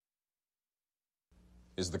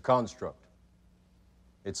is the construct.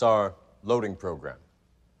 It's our loading program.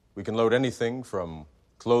 We can load anything from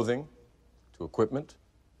clothing to equipment,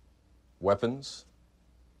 weapons,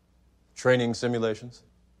 training simulations,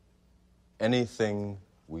 anything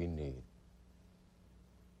we need.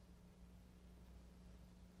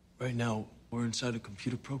 Right now, we're inside a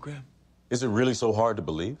computer program? Is it really so hard to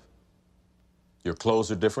believe? Your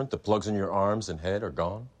clothes are different, the plugs in your arms and head are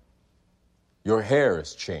gone. Your hair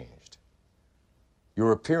has changed.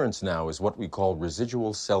 Your appearance now is what we call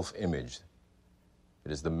residual self-image.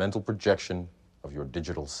 It is the mental projection of your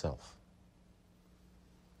digital self.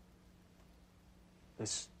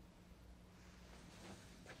 This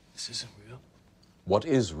isn't real. What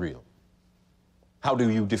is real? How do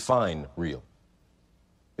you define real?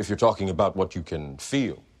 If you're talking about what you can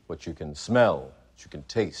feel, what you can smell, what you can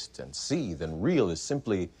taste and see, then real is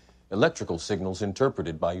simply electrical signals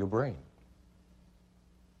interpreted by your brain.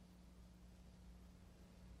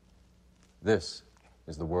 This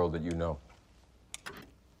is the world that you know.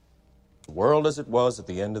 The world as it was at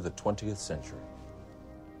the end of the 20th century.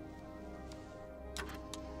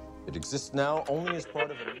 It exists now only as part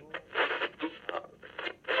of a new...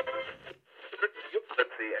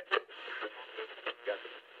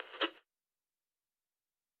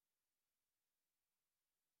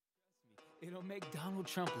 It'll make Donald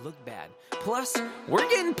Trump look bad. Plus, we're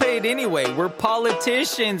getting paid anyway. We're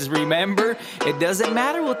politicians, remember? It doesn't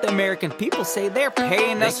matter what the American people say. They're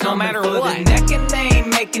paying us no matter what. The neck and they ain't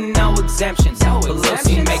making no exemptions.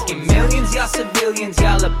 Pelosi making millions. Y'all civilians,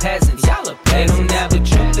 y'all are peasants. They don't have the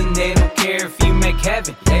truth and they don't care if you make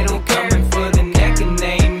heaven. They don't coming for the neck and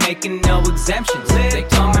they ain't making no exemptions. They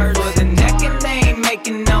coming for the neck and they ain't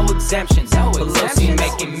making no exemptions. Pelosi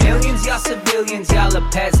making millions. Y'all civilians, y'all are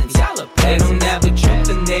peasants. They don't have the truth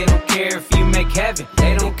and they don't care if you make heaven.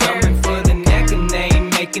 They don't coming for the neck and they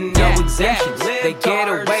ain't making no exemptions. They get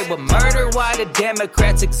away with murder while the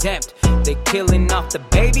Democrats exempt. They killing off the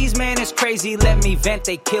babies, man, it's crazy, let me vent.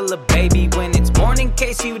 They kill a baby when it's born in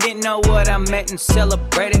case you didn't know what I meant. And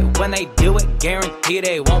celebrate it when they do it, guarantee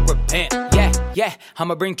they won't repent. Yeah,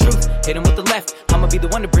 I'ma bring truth, hit them with the left. I'ma be the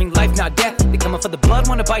one to bring life, not death. They coming for the blood,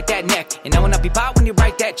 wanna bite that neck. And I will not be bought when you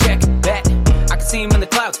write that check. Bet, I can see him in the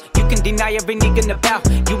clouds. You can deny every knee gonna bow.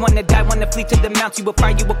 You wanna die, wanna flee to the mounts. You will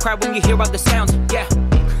cry when you hear all the sounds. Yeah,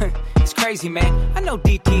 it's crazy, man. I know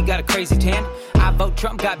DT got a crazy tan. I vote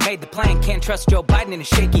Trump, got made the plan. Can't trust Joe Biden in his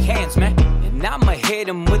shaky hands, man. And I'ma hit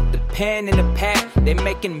him with the pen and the pad. They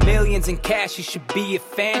making millions in cash. You should be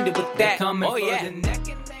offended with that. Oh yeah. The neck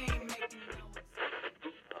and they ain't making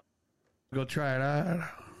Go try it out.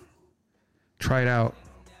 Try it out.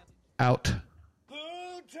 Out.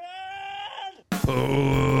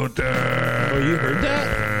 Putin. Oh, you heard that?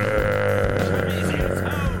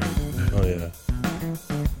 Oh, yeah.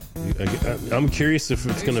 I'm curious if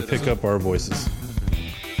it's going to pick up our voices.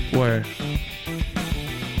 Where?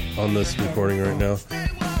 On this recording right now.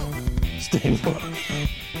 Stay woke.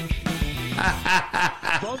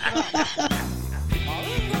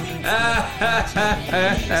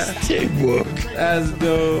 Stay woke. Let's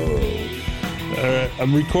go. All right,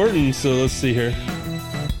 I'm recording, so let's see here.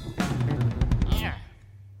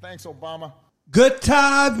 Thanks, Obama. Good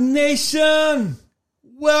Time Nation.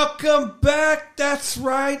 Welcome back. That's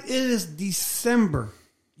right. It is December.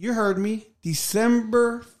 You heard me.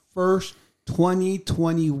 December 1st,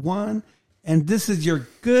 2021. And this is your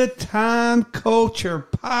Good Time Culture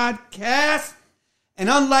podcast. And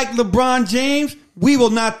unlike LeBron James, we will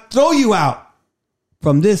not throw you out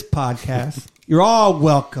from this podcast. You're all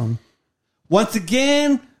welcome. Once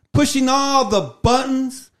again, pushing all the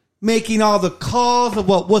buttons, making all the calls of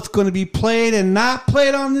what's going to be played and not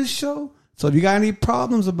played on this show. So if you got any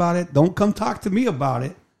problems about it, don't come talk to me about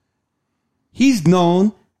it. He's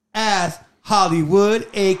known as Hollywood,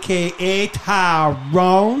 a.k.a.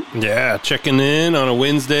 Tyrone. Yeah, checking in on a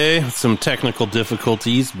Wednesday with some technical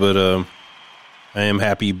difficulties, but I am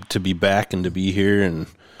happy to be back and to be here and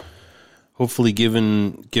hopefully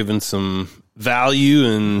giving some value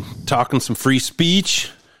and talking some free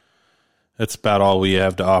speech. That's about all we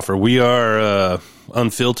have to offer. We are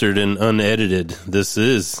unfiltered and unedited. This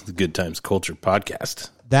is the Good Times Culture podcast.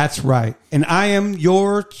 That's right. And I am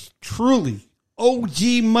yours truly,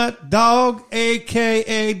 OG Mutt Dog,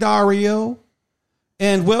 a.k.a. Dario.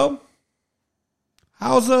 And, well,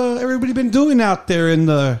 how's everybody been doing out there in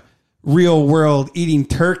the real world? Eating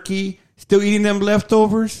turkey? Still eating them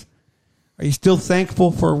leftovers? Are you still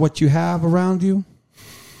thankful for what you have around you?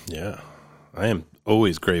 Yeah, I am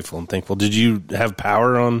always grateful and thankful. Did you have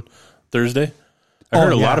power on Thursday? I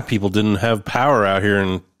heard a lot of people didn't have power out here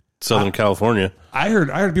in Southern California. I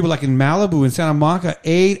heard people like in Malibu and Santa Monica,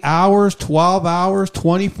 8 hours, 12 hours,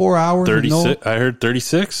 24 hours. 36. I heard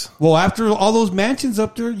 36. Well, after all those mansions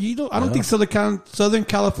up there, I don't think Southern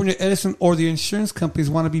California Edison or the insurance companies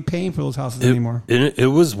want to be paying for those houses anymore.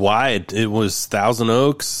 It was wide. It was Thousand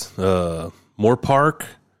Oaks, Moore Park.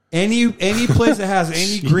 Any place that has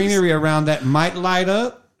any greenery around that might light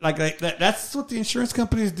up, like that. That's what the insurance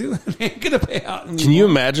companies do. They ain't gonna pay out anymore. Can you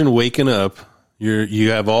imagine waking up? You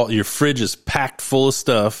have all your fridge is packed full of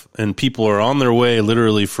stuff, and people are on their way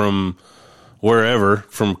literally from wherever,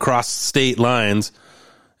 from across state lines,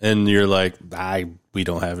 and you're like, we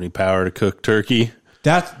don't have any power to cook turkey.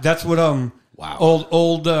 That's what wow.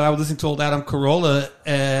 Old I was listening to old Adam Carolla,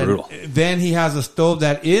 and Brutal. then he has a stove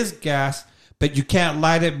that is gas, but you can't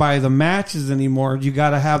light it by the matches anymore. You got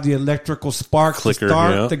to have the electrical spark Clicker, to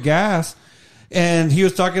start yeah. the gas. And he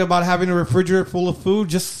was talking about having a refrigerator full of food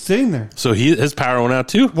just sitting there. So his power went out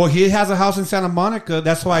too? Well, he has a house in Santa Monica.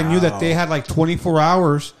 That's why I knew that they had like 24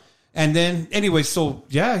 hours. And then, anyway, so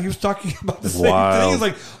yeah, he was talking about the same thing. He's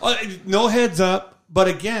like, no heads up. But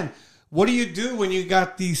again, what do you do when you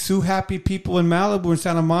got these Sue Happy people in Malibu and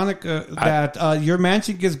Santa Monica that your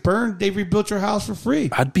mansion gets burned? They rebuilt your house for free.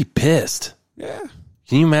 I'd be pissed. Yeah.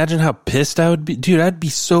 Can you imagine how pissed I would be? Dude, I'd be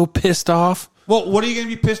so pissed off. Well, what are you going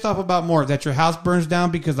to be pissed off about more? That your house burns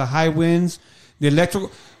down because of high winds, the electrical.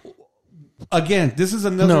 Again, this is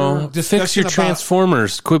another discussion. Fix your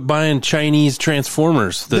transformers. Quit buying Chinese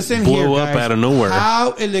transformers that blow up out of nowhere.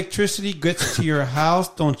 How electricity gets to your house,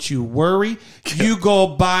 don't you worry. You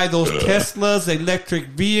go buy those Teslas, electric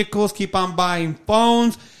vehicles, keep on buying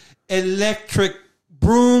phones, electric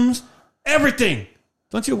brooms, everything.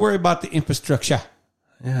 Don't you worry about the infrastructure.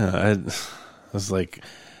 Yeah, I was like...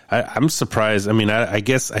 I'm surprised. I mean, I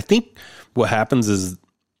think what happens is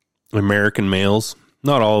American males,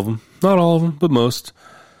 not all of them, but most,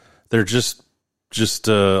 they're just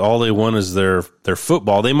all they want is their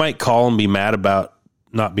football. They might call and be mad about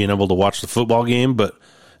not being able to watch the football game, but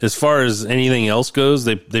as far as anything else goes,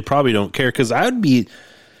 they probably don't care. Because I'd be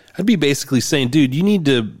basically saying, dude, you need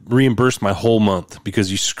to reimburse my whole month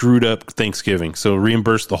because you screwed up Thanksgiving. So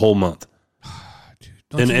reimburse the whole month.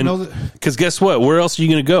 Because guess what? Where else are you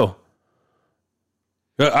going to go?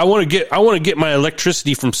 I want to get my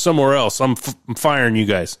electricity from somewhere else. I'm firing you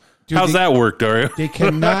guys. Dude, how's that work, Dario? They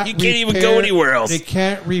cannot. You can't even go anywhere else. They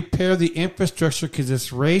can't repair the infrastructure because it's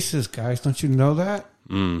racist, guys. Don't you know that?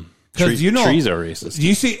 Because trees are racist.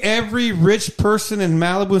 You see, every rich person in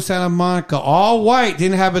Malibu and Santa Monica, all white,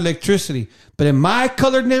 didn't have electricity. But in my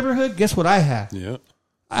colored neighborhood, guess what I had? Yeah,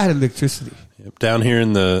 I had electricity. Yep. Down here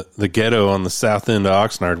in the ghetto on the south end of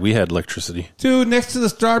Oxnard, we had electricity. Dude, next to the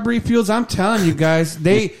strawberry fields, I'm telling you guys,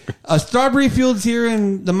 strawberry fields here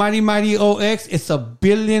in the mighty OX, it's $1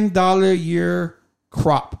 billion a year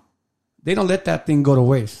crop. They don't let that thing go to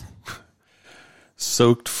waste.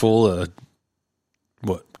 Soaked full of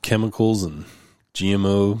chemicals and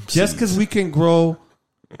GMO. Just because we can grow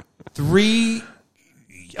 3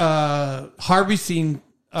 harvesting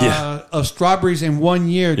of strawberries in 1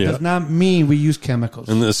 year does not mean we use chemicals.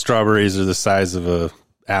 And the strawberries are the size of a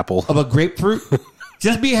apple. Of a grapefruit.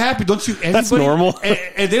 Just be happy. Don't you? Anybody? That's normal.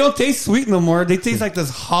 And they don't taste sweet no more. They taste like this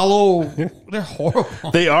hollow. They're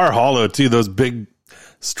horrible. They are hollow too. Those big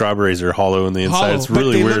strawberries are hollow in the inside. Hollow, it's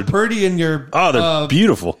really they weird. Look pretty in your they're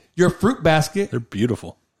beautiful. Your fruit basket. They're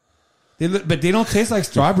beautiful. But they don't taste like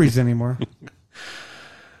strawberries anymore.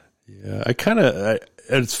 Yeah,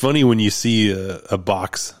 it's funny when you see a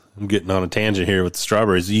box. I'm getting on a tangent here with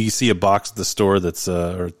strawberries. You see a box at the store that's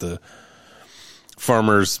or at the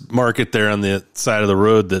farmer's market there on the side of the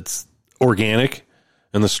road that's organic,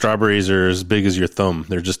 and the strawberries are as big as your thumb.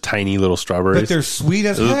 They're just tiny little strawberries. But they're sweet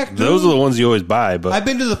as heck, dude. Those are the ones you always buy. But I've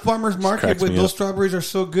been to the farmer's market with those strawberries are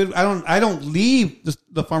so good. I don't leave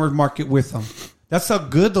the farmer's market with them. That's how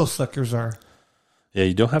good those suckers are. Yeah,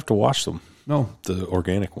 you don't have to wash them. No. The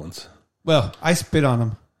organic ones. Well, I spit on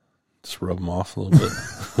them. Just rub them off a little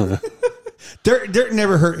bit. Dirt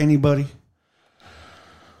never hurt anybody.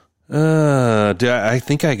 I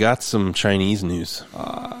think I got some Chinese news.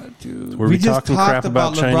 Dude. Were we just talking crap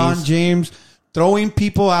about LeBron Chinese? James throwing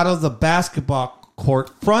people out of the basketball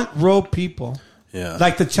court. Front row people. Yeah.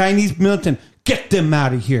 Like the Chinese militant. Get them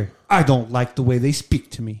out of here. I don't like the way they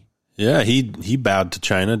speak to me. Yeah, he bowed to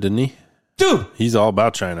China, didn't he? Dude. He's all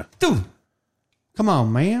about China. Dude. Come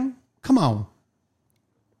on, man. Come on.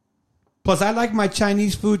 Plus, I like my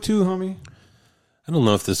Chinese food too, homie. I don't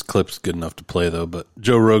know if this clip's good enough to play, though, but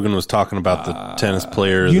Joe Rogan was talking about the tennis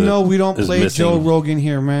player. You know we don't play missing. Joe Rogan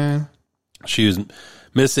here, man. She was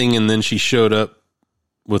missing, and then she showed up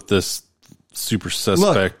with this super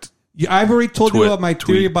suspect I've already told you about my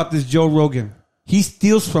theory about this Joe Rogan. He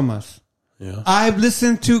steals from us. Yeah. I've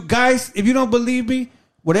listened to, guys, if you don't believe me,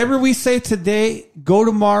 whatever we say today, go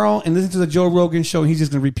tomorrow and listen to the Joe Rogan show. And he's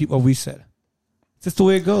just going to repeat what we said. It's just the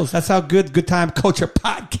way it goes. That's how Good Time Culture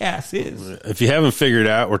Podcast is. If you haven't figured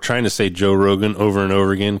out, we're trying to say Joe Rogan over and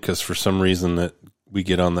over again because for some reason that we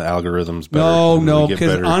get on the algorithms better. No,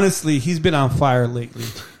 because honestly, he's been on fire lately.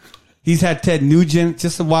 He's had Ted Nugent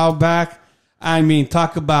just a while back. I mean,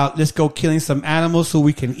 talk about let's go killing some animals so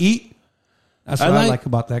we can eat. That's what I like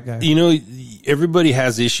about that guy. You know, everybody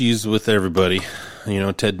has issues with everybody. You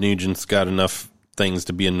know, Ted Nugent's got enough things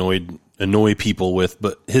to be annoy people with,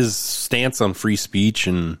 but his stance on free speech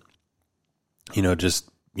and, you know, just,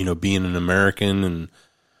 you know, being an American and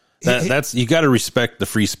that's, you got to respect the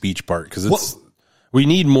free speech part because we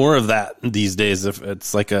need more of that these days. If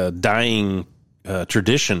it's like a dying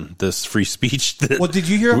tradition, this free speech. Well, did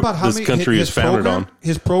you hear about how this country is founded on?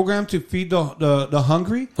 His program to feed the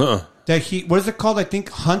hungry. That what is it called? I think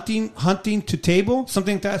hunting to table,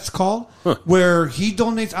 something that's called, where he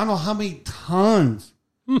donates. I don't know how many tons,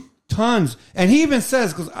 and he even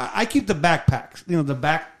says because I keep the backpacks, you know, the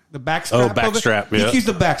back strap. Oh, back strap. Yeah. He keeps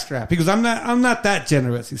the back strap because I'm not that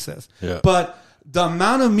generous. He says, yeah. But the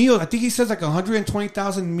amount of meals, I think he says like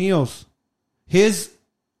 120,000 meals.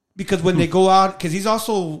 Because when they go out, because he's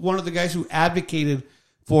also one of the guys who advocated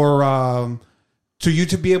for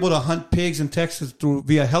to be able to hunt pigs in Texas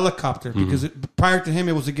via helicopter. Because prior to him,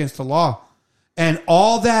 it was against the law. And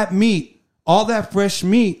all that meat, all that fresh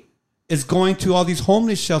meat is going to all these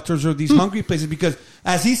homeless shelters or these hungry places. Because,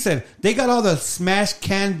 as he said, they got all the smashed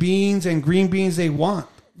canned beans and green beans they want.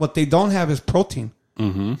 What they don't have is protein.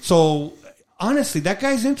 Mm-hmm. So, honestly, that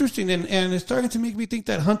guy's interesting. And it's starting to make me think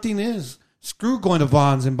that hunting is. Screw going to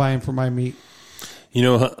Vaughn's and buying for my meat. You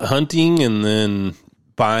know, hunting and then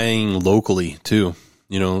buying locally too.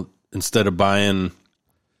 You know, instead of buying,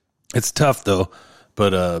 it's tough though.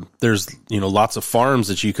 But there's, you know, lots of farms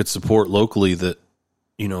that you could support locally that,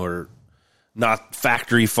 you know, are not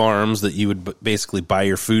factory farms that you would basically buy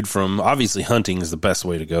your food from. Obviously, hunting is the best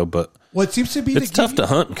way to go, but it seems to be it's tough to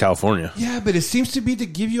hunt in California. Yeah, but it seems to be to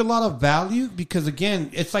give you a lot of value because again,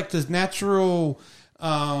 it's like this natural.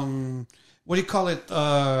 What do you call it?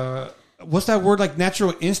 What's that word? Like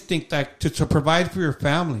natural instinct, like to provide for your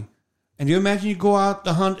family. And you imagine you go out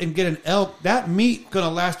to hunt and get an elk. That meat gonna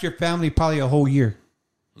last your family probably a whole year.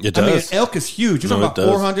 It does. I mean, an elk is huge. You're talking about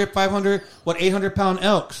 400, 500, 800-pound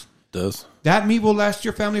elks. It does. That meat will last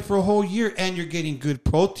your family for a whole year, and you're getting good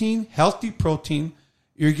protein, healthy protein.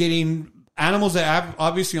 You're getting animals that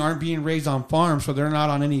obviously aren't being raised on farms, so they're not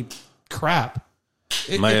on any crap.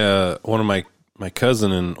 One of my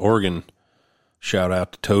cousin in Oregon. Shout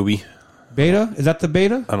out to Toby. Beta? Is that the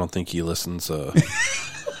beta? I don't think he listens. Yeah,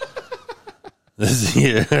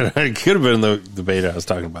 it could have been the beta I was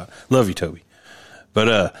talking about. Love you, Toby.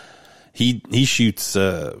 But he shoots.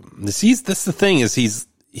 That's the thing is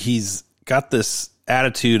he's got this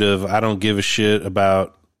attitude of I don't give a shit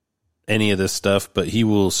about any of this stuff, but he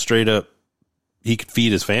will straight up. He could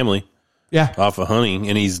feed his family. Yeah, off of hunting,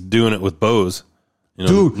 and he's doing it with bows. You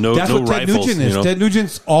know, dude, that's what Ted Nugent is. You know? Ted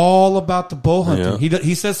Nugent's all about the bow hunting. Yeah.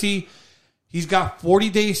 He says he's got 40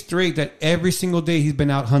 days straight that every single day he's been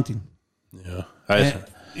out hunting. Yeah,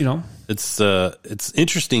 you know, it's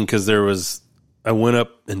interesting because I went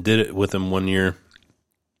up and did it with him one year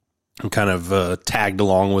and kind of tagged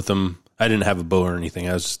along with him. I didn't have a bow or anything.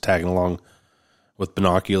 I was just tagging along with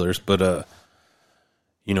binoculars. But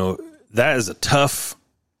you know, that is a tough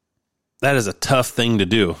thing to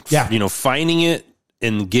do. Yeah, you know, finding it.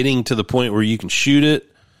 And getting to the point where you can shoot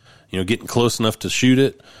it, you know, getting close enough to shoot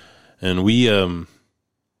it. And we, I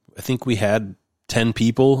think we had 10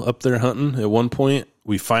 people up there hunting at one point.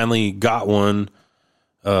 We finally got one,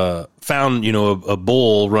 found, you know, a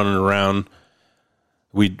bull running around.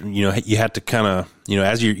 You had to kind of, you know,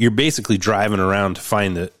 as you're basically driving around to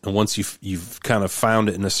find it. And once you've kind of found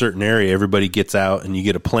it in a certain area, everybody gets out and you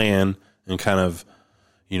get a plan and kind of,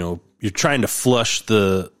 you know, you're trying to flush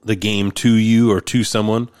the game to you or to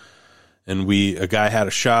someone. And a guy had a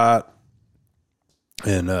shot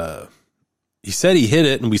and he said he hit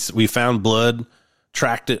it and we found blood,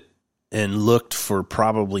 tracked it and looked for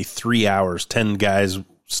probably 3 hours, 10 guys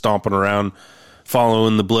stomping around,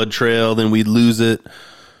 following the blood trail. Then we'd lose it.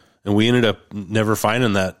 And we ended up never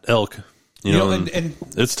finding that elk, you know, and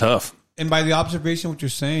it's tough. And by the observation, what you're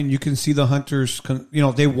saying, you can see the hunters, you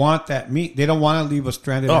know, they want that meat. They don't want to leave a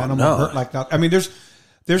stranded animal hurt like that. I mean, there's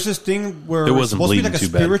this thing where it wasn't supposed to be like a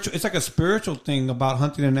spiritual. It's like a spiritual thing about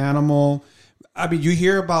hunting an animal. I mean, you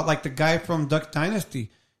hear about like the guy from Duck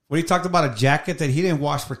Dynasty, where he talked about a jacket that he didn't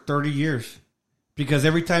wash for 30 years. because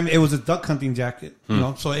every time it was a duck hunting jacket, you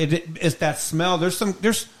know. So it's that smell.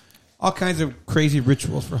 There's all kinds of crazy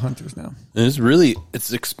rituals for hunters now. And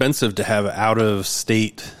it's expensive to have an out of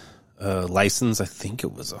state license. I think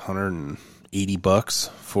it was $180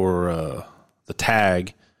 for the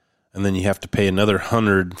tag, and then you have to pay another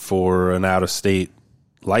 $100 for an out of state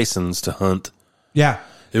license to hunt. Yeah.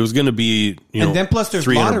 It was going to be, and then plus there's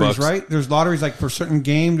lotteries, right? There's lotteries like for certain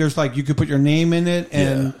game. There's like you could put your name in it,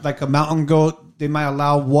 and like a mountain goat, they might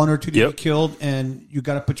allow one or two to be killed, and you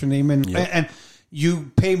got to put your name in. And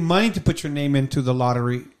you pay money to put your name into the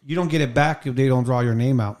lottery. You don't get it back if they don't draw your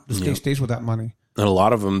name out. The state stays with that money. And a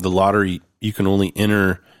lot of them, the lottery, you can only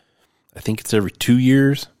enter, I think it's every 2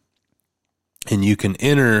 years, and you can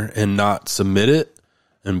enter and not submit it.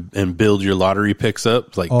 And build your lottery picks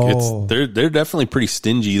up. Like they're definitely pretty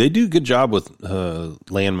stingy. They do a good job with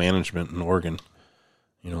land management in Oregon.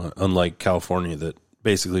 Unlike California, that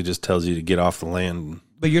basically just tells you to get off the land.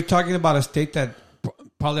 But you're talking about a state that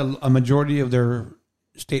probably a majority of their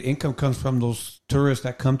state income comes from those tourists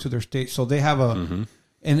that come to their state. So they have and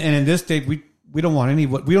in this state we don't want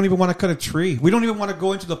we don't even want to cut a tree. We don't even want to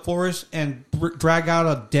go into the forest and drag out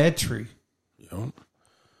a dead tree.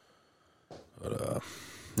 But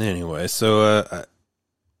anyway, so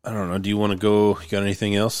I don't know. Do you want to go? You got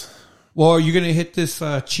anything else? Well, are you going to hit this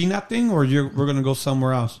China thing, or we're going to go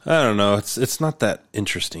somewhere else? I don't know. It's not that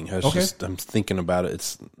interesting. I'm thinking about it.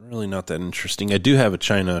 It's really not that interesting. I do have a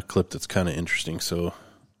China clip that's kind of interesting. So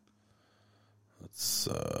let's.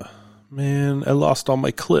 Man, I lost all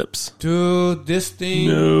my clips, dude. This thing.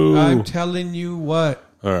 No. I'm telling you what.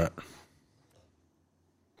 All right.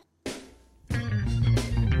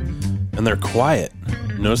 And they're quiet.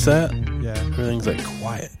 Notice that? Yeah. Everything's like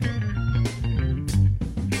quiet.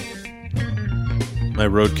 My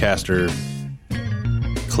Rodecaster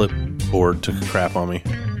clipboard took a crap on me.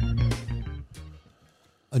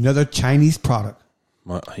 Another Chinese product.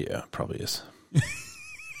 Yeah, probably is.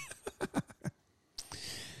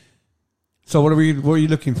 So what are you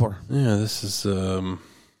looking for? Yeah, this is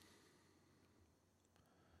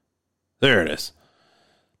there it is.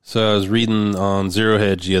 So I was reading on Zero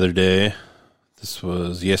Hedge the other day. This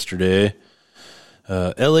was yesterday.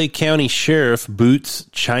 L.A. County Sheriff boots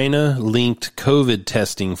China-linked COVID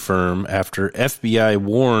testing firm after FBI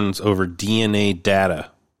warns over DNA data.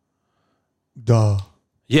 Duh.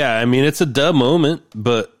 Yeah, I mean, it's a duh moment,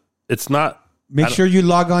 but it's not. Make sure you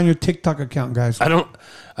log on your TikTok account, guys. I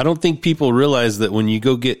don't think people realize that when you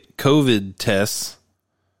go get COVID tests,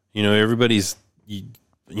 everybody's, I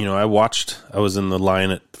was in the line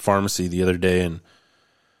at the pharmacy the other day and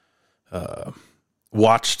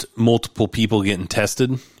watched multiple people getting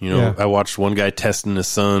tested. I watched one guy testing his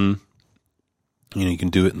son. You can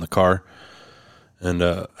do it in the car. And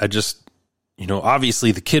I just,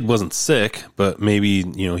 obviously the kid wasn't sick, but maybe,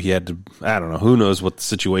 he had to, I don't know, who knows what the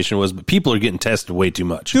situation was, but people are getting tested way too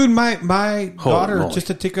much. Dude, my daughter, just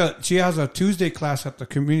to she has a Tuesday class at the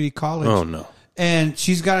community college. Oh, no. And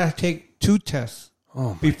she's got to take 2 tests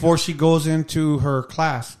before she goes into her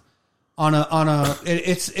class. And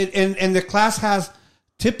the class has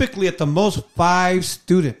typically at the most 5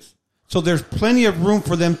 students. So there's plenty of room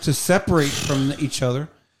for them to separate from each other.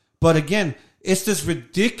 But again, it's this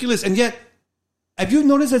ridiculous. And yet, have you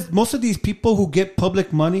noticed that most of these people who get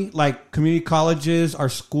public money, like community colleges or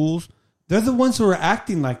schools, they're the ones who are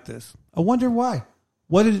acting like this? I wonder why.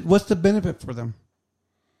 What's the benefit for them?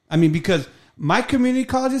 I mean, because my community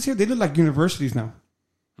colleges here, they look like universities now.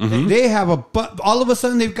 Mm-hmm. They have all of a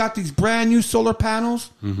sudden they've got these brand new solar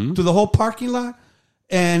panels to the whole parking lot,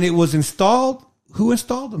 and it was installed. Who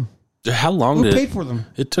installed them? How long Who paid for them?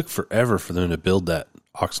 It took forever for them to build that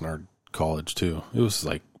Oxnard college too. It was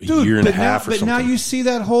like a year and a half or something. But now you see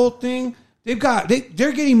that whole thing. They're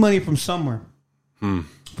getting money from somewhere.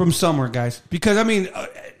 From somewhere, guys. Because I mean,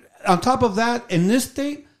 on top of that, in this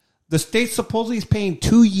state, the state supposedly is paying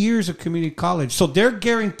 2 years of community college, so they're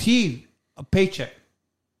guaranteed a paycheck.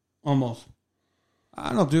 Almost. I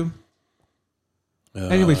don't know, dude.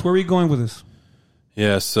 Anyways, where are we going with this?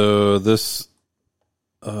 Yeah, so this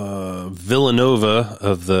Villanova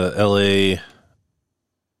of the LA.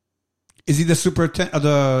 Is he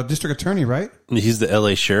the district attorney, right? He's the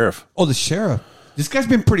LA sheriff. Oh, the sheriff. This guy's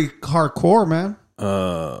been pretty hardcore, man.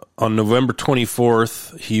 On November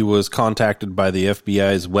 24th, he was contacted by the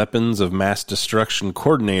FBI's Weapons of Mass Destruction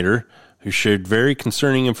coordinator, who shared very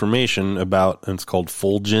concerning information about, and it's called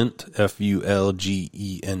Fulgent, Fulgent.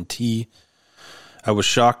 I was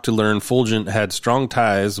shocked to learn Fulgent had strong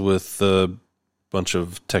ties with a bunch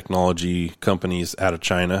of technology companies out of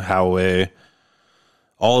China, Huawei,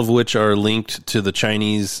 all of which are linked to the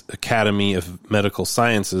Chinese Academy of Medical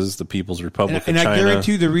Sciences, the People's Republic And of China. I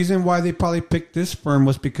guarantee you the reason why they probably picked this firm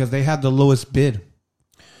was because they had the lowest bid.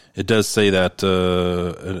 It does say that,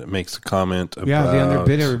 it makes a comment about... Yeah, they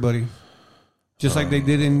underbid everybody. Just like they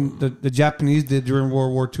did in the Japanese did during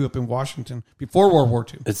World War II up in Washington, before World War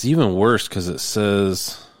II. It's even worse because it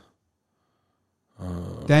says...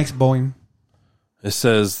 Thanks, Boeing. It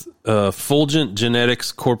says Fulgent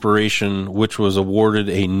Genetics Corporation, which was awarded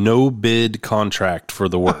a no-bid contract for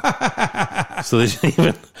the work. So they didn't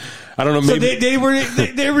even... I don't know, maybe... So they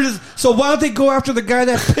were just... So why don't they go after the guy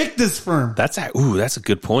that picked this firm? That's a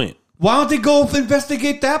good point. Why don't they go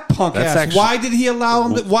investigate that punk That's ass? actually- Why did he allow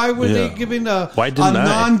him? Why were they Yeah. giving a Why didn't I?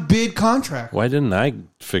 non-bid contract? Why didn't I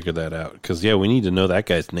figure that out? Because, we need to know that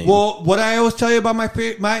guy's name. Well, what I always tell you about my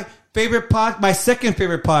second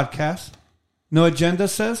favorite podcast, No Agenda,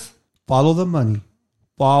 says, follow the money.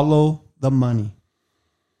 Follow the money.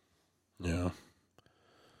 Yeah.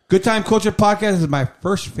 Good Time Culture Podcast is my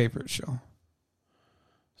first favorite show.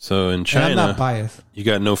 So in And China, I'm not biased. you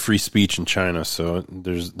got no free speech in China, so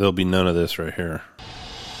there'll be none of this right here.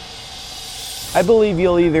 I believe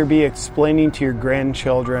you'll either be explaining to your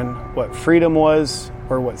grandchildren what freedom was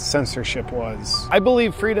or what censorship was. I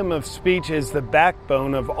believe freedom of speech is the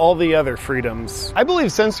backbone of all the other freedoms. I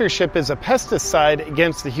believe censorship is a pesticide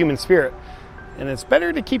against the human spirit, and it's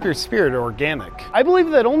better to keep your spirit organic. I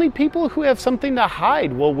believe that only people who have something to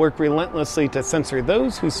hide will work relentlessly to censor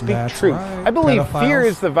those who speak That's truth. right. I believe Pedophiles. fear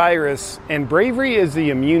is the virus and bravery is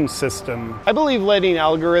the immune system. I believe letting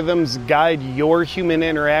algorithms guide your human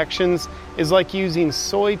interactions is like using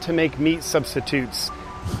soy to make meat substitutes.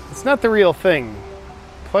 It's not the real thing.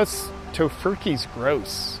 Plus, tofurkey's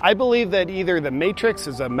gross. I believe that either the Matrix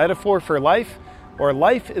is a metaphor for life or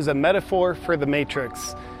life is a metaphor for the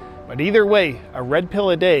Matrix. But either way, a red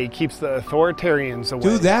pill a day keeps the authoritarians away.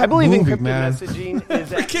 Dude, that I believe movie, encrypted man. messaging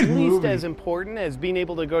is at Freaking least movie. as important as being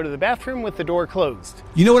able to go to the bathroom with the door closed.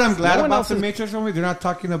 You know what I'm glad No one about else the is- Matrix movie? They're not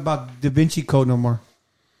talking about Da Vinci Code no more.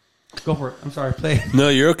 Go for it. I'm sorry. Play it. No,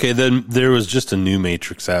 you're okay. Then there was just a new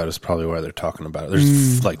Matrix out. Is probably why they're talking about it.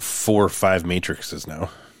 There's like 4 or 5 Matrixes now.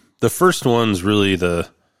 The first one's really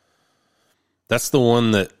that's the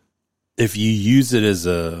one that if you use it as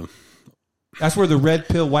a That's where the red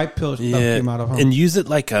pill, white pill stuff came out of. Huh? and use it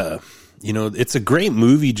like it's a great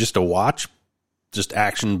movie just to watch, just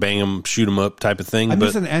action, bang 'em, shoot 'em up type of thing. I'm but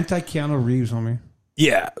just an anti-Keanu Reeves, homie.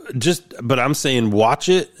 yeah, but I'm saying watch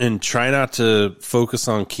it and try not to focus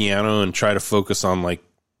on Keanu and try to focus on like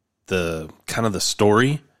the kind of the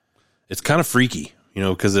story. It's kind of freaky,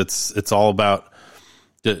 because it's all about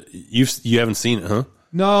you haven't seen it, huh?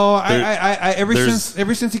 No, ever there's-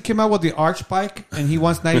 since he came out with the arch bike and he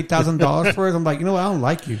wants $90,000 for it, I'm like, you know what? I don't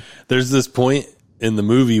like you. There's this point in the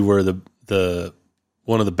movie where the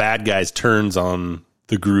one of the bad guys turns on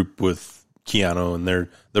the group with Keanu and they're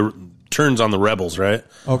turns on the rebels, right?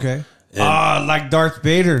 Okay. Like Darth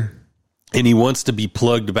Vader. And he wants to be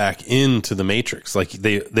plugged back into the Matrix. Like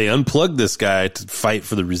they unplugged this guy to fight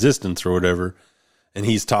for the resistance or whatever. And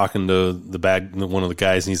he's talking to one of the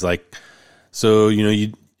guys, and he's like, "So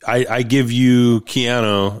I give you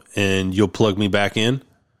Keanu, and you'll plug me back in."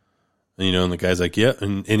 And the guy's like, "Yeah."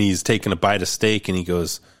 And he's taking a bite of steak, and he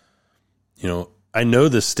goes, "I know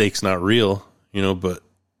this steak's not real, but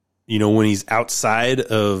when he's outside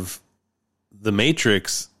of the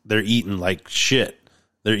Matrix, they're eating like shit.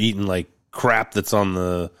 They're eating like crap that's on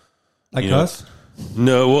the Us?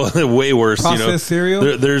 No, well, way worse. Processed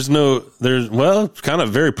cereal? There's kind of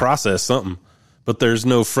very processed something, but there's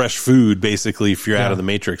no fresh food basically if you're out of the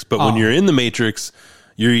Matrix. But when you're in the Matrix,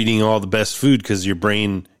 you're eating all the best food because your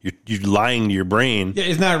brain, you're lying to your brain. Yeah,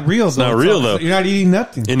 it's not real. It's not real, though. You're not eating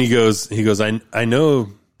nothing. And he goes, I know,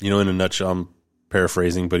 in a nutshell, I'm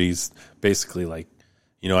paraphrasing, but he's basically like,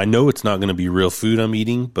 I know it's not going to be real food I'm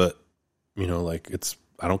eating, but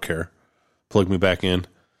I don't care. Plug me back in.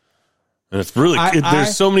 And it's really,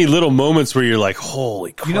 there's so many little moments where you're like,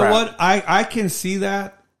 holy crap. You know what? I can see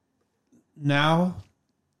that now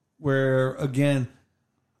where, again,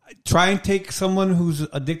 try and take someone who's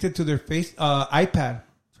addicted to their iPad.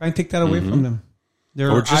 Try and take that away from them.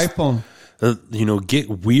 Their Or just- iPhone. Get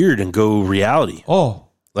weird and go reality. Oh.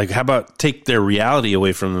 Like, how about take their reality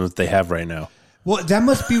away from them that they have right now? Well, that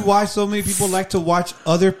must be why so many people like to watch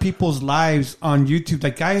other people's lives on YouTube.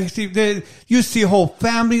 Like you see whole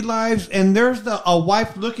family lives, and there's a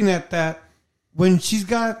wife looking at that when she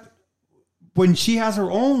has her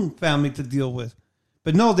own family to deal with.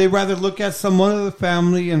 But no, they rather look at some other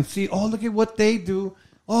family and see, oh, look at what they do.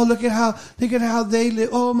 Oh, look at how they live.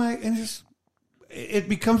 Oh my, and it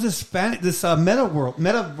becomes this meta world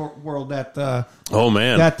that Oh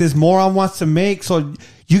man, that this moron wants to make. So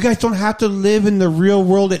you guys don't have to live in the real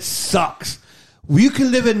world. It sucks. You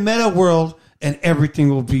can live in meta world and everything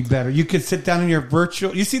will be better. You can sit down in your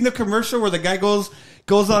virtual. You seen the commercial where the guy goes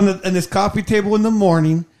on this coffee table in the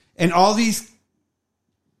morning and all these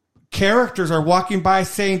characters are walking by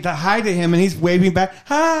saying hi to him and he's waving back,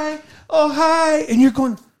 hi, oh hi, and you're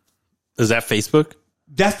going, is that Facebook?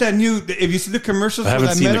 that's that new. If you see the commercials, I haven't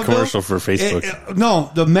for that seen the Meta commercial for Facebook.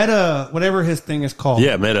 no, the Meta, whatever his thing is called.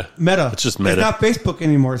 Yeah, Meta. It's just Meta. It's not Facebook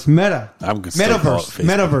anymore. It's Meta. I'm gonna still call it Facebook.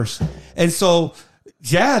 Metaverse. And so,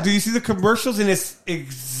 yeah, do you see the commercials? And it's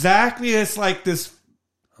exactly, it's like this.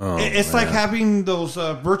 It's like having those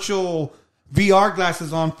virtual VR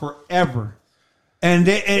glasses on forever. And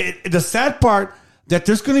the sad part that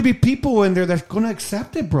there's going to be people in there that's going to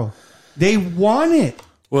accept it, bro. They want it.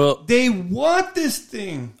 Well, They want this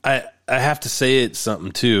thing. I have to say it's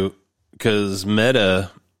something too, because Meta,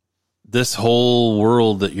 this whole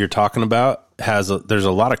world that you're talking about there's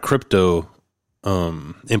a lot of crypto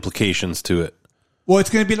implications to it. Well, it's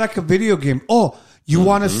going to be like a video game. Oh, you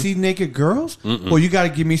want to see naked girls? Well, you got to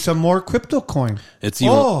give me some more crypto coin. It's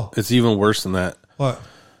even worse than that. What?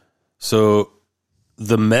 So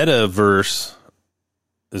the metaverse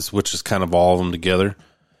which is kind of all of them together.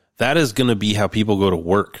 That is going to be how people go to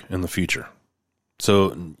work in the future.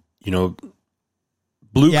 So,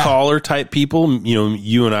 blue collar type people,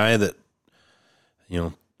 you and I that,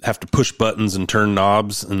 have to push buttons and turn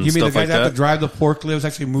knobs and You mean stuff the guys like that have that. to drive the forklifts,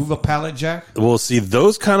 actually move a pallet jack? Well, see,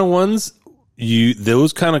 those kind of ones,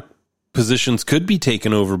 those kind of positions could be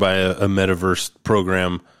taken over by a metaverse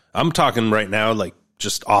program. I'm talking right now, like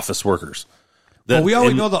just office workers. Well, we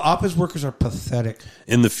always know the office workers are pathetic.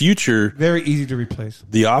 In the future, Very easy to replace.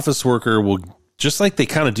 the office worker will, just like they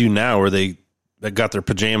kind of do now, where they got their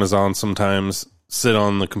pajamas on sometimes, sit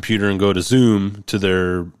on the computer and go to Zoom to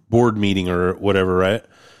their board meeting or whatever, right?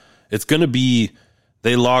 It's going to be,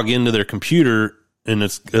 they log into their computer and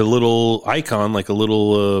it's a little icon, like a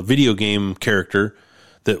little video game character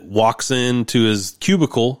that walks into his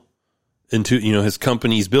cubicle, into, his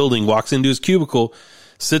company's building, walks into his cubicle,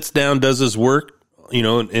 sits down, does his work,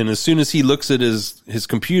 and as soon as he looks at his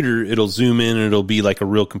computer, it'll zoom in and it'll be like a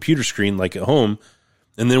real computer screen, like at home.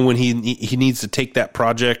 And then when he needs to take that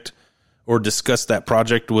project or discuss that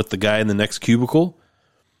project with the guy in the next cubicle,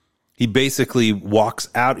 he basically walks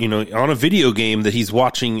out, on a video game that he's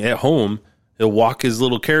watching at home. He'll walk his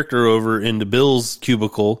little character over into Bill's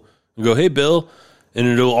cubicle and go, "Hey, Bill," and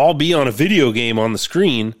it'll all be on a video game on the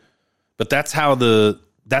screen. But that's how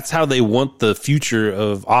they want the future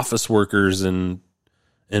of office workers and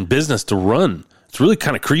business to run. It's really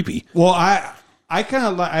kind of creepy. Well, I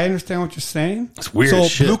I understand what you're saying. It's weird So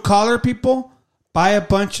shit. blue collar people buy a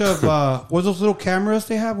bunch of what are those little cameras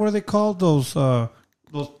they have? What are they called? Those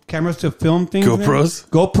cameras to film things. GoPros?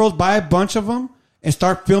 GoPros. Buy a bunch of them and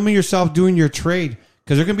start filming yourself doing your trade,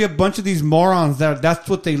 because there's gonna be a bunch of these morons that's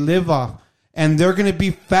what they live off, and they're gonna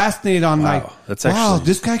be fascinated on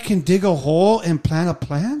this guy can dig a hole and plant a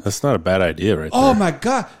plant. That's not a bad idea, right? Oh there. my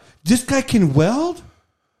god, this guy can weld.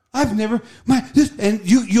 I've never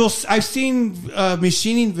I've seen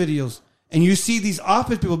machining videos, and you see these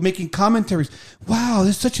office people making commentaries. Wow,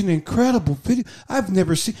 this is such an incredible video. I've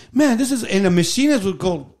never seen. Man, this is, and the machinist would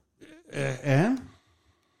go, and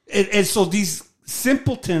so these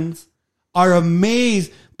simpletons are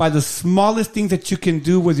amazed by the smallest things that you can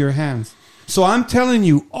do with your hands. So I'm telling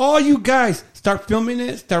you, all you guys, start filming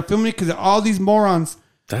it, because all these morons,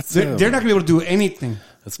 they're not going to be able to do anything.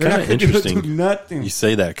 That's They're kind not of gonna be able to interesting. do nothing. You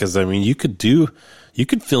say that because you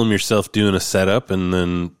could film yourself doing a setup and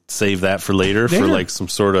then save that for later for like some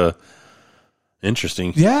sort of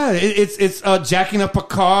interesting. Yeah, it's jacking up a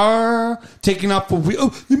car, taking off a wheel.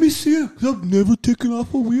 Oh, let me see it, 'cause I've never taken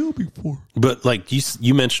off a wheel before. But like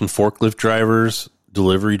you mentioned, forklift drivers,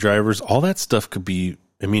 delivery drivers, all that stuff could be.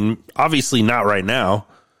 I mean, obviously not right now.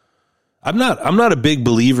 I'm not a big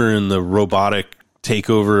believer in the robotic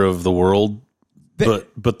takeover of the world.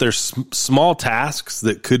 But there's small tasks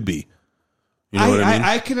that could be. You know what I mean?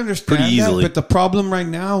 I can understand Pretty easily. that, but the problem right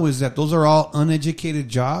now is that those are all uneducated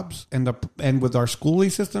jobs, and with our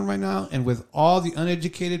schooling system right now, and with all the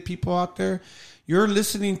uneducated people out there, you're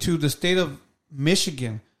listening to the state of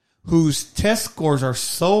Michigan, whose test scores are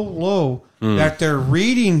so low that their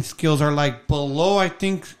reading skills are like below, I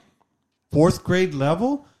think, 4th grade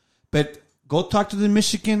level. But go talk to the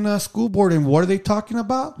Michigan school board, and what are they talking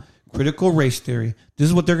about? Critical race theory. This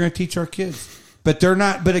is what they're going to teach our kids. But they're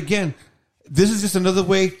not. But again, this is just another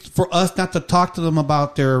way for us not to talk to them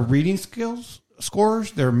about their reading skills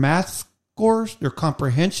scores, their math scores, their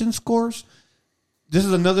comprehension scores. This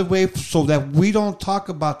is another way so that we don't talk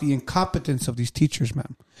about the incompetence of these teachers,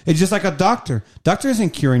 man. It's just like a doctor. Doctor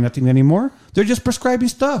isn't curing nothing anymore. They're just prescribing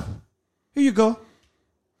stuff. Here you go.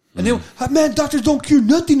 And they, man, doctors don't cure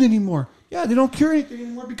nothing anymore. Yeah, they don't cure anything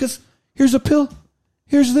anymore because here's a pill.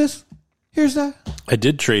 Here's this. Here's that. I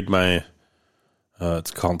did trade my,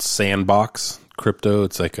 it's called Sandbox Crypto.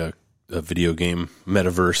 It's like a video game,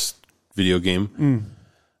 metaverse video game.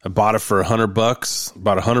 I bought it for $100,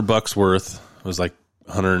 about $100 worth. It was like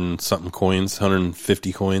 100 and something coins,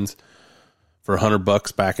 150 coins for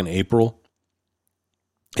 $100 back in April.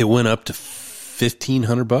 It went up to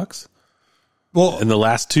 $1,500. Well, in the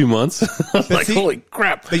last 2 months. I was like, see, holy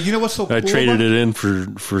crap. But you know what's so cool? I traded it in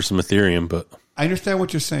for some Ethereum, but I understand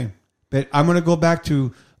what you're saying. But I'm going to go back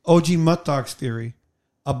to OG Muttdog's theory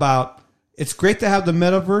about it's great to have the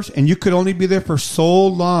metaverse, and you could only be there for so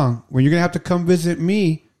long when you're going to have to come visit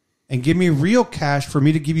me and give me real cash for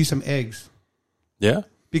me to give you some eggs. yeah.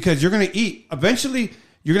 Because you're going to eat. Eventually,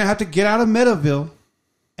 you're going to have to get out of Metaville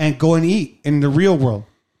and go and eat in the real world.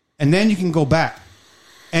 And then you can go back.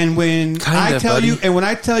 And when I tell you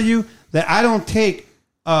that I don't take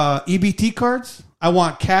EBT cards, I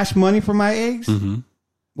want cash money for my eggs.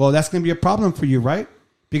 Well, that's going to be a problem for you, right?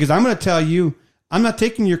 Because I'm going to tell you, I'm not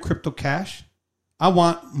taking your crypto cash. I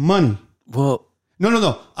want money. Well,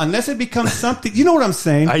 no. Unless it becomes something, you know what I'm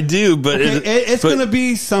saying? I do, but okay, it's going to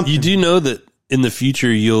be something. You do know that in the future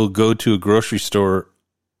you'll go to a grocery store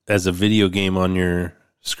as a video game on your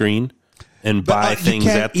screen and buy things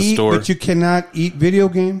at the store. But you cannot eat video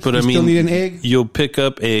games. But you I mean, still need an egg. You'll pick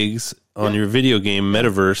up eggs on your video game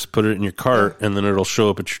metaverse, put it in your cart, and then it'll show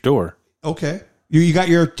up at your door. Okay. You got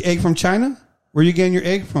your egg from China? Where are you getting your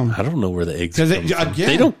egg from? I don't know where the eggs are coming from. Again,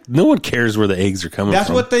 They don't. No one cares where the eggs are coming that's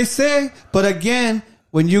from. what they say. But again,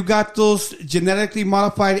 when you got those genetically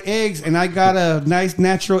modified eggs and I got a nice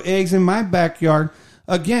natural eggs in my backyard,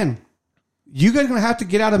 again, you guys are going to have to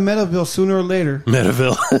get out of Metaville sooner or later.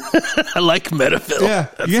 Metaville. I like Metaville. Yeah.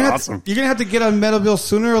 That's awesome. You're going to have to get out of Metaville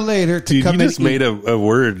sooner or later to Dude, come you just and made eat. a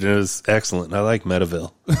word. It was excellent. I like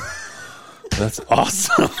Metaville. That's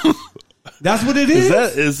awesome. That's what it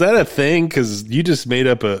is. Is that a thing? Because you just made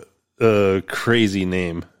up a crazy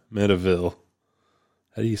name, Metaville.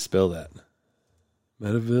 How do you spell that?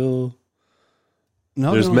 Metaville.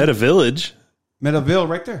 No, There's Metavillage. Metaville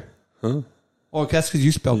right there. Huh? Oh, that's because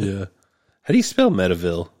you spelled it. Yeah. How do you spell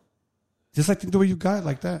Metaville? Just like the way you got it,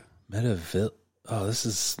 like that. Metaville. Oh,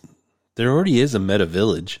 there already is a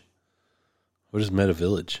Metavillage. What is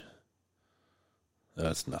Metavillage? Oh,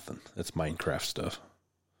 that's nothing. That's Minecraft stuff.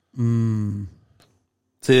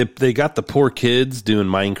 See, they got the poor kids doing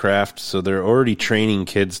Minecraft, so they're already training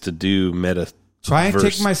kids to do meta. Try and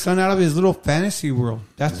take my son out of his little fantasy world.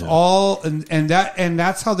 That's all, and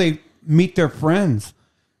that's how they meet their friends.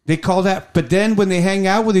 They call that, but then when they hang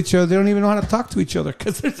out with each other, they don't even know how to talk to each other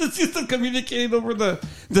because they're just communicating over the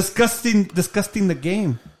discussing the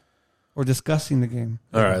game or discussing the game.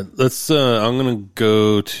 All right, let's. I'm going to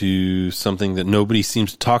go to something that nobody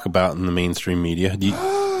seems to talk about in the mainstream media.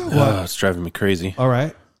 It's driving me crazy. All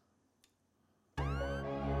right,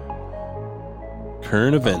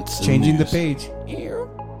 current events. changing the page.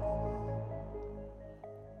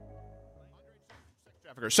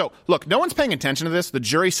 So, look, no one's paying attention to this. The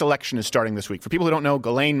jury selection is starting this week. For people who don't know,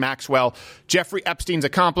 Ghislaine Maxwell, Jeffrey Epstein's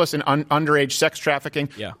accomplice in underage sex trafficking.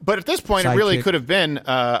 Yeah. But at this point, it really could have been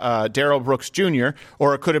Darrell Brooks Jr.,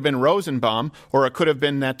 or it could have been Rosenbaum, or it could have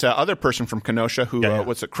been that other person from Kenosha who,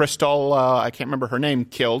 what's it, Crystal, I can't remember her name,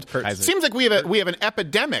 killed. Seems like we have an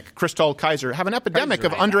epidemic, Crystal Kaiser, have an epidemic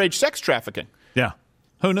of underage sex trafficking. Yeah.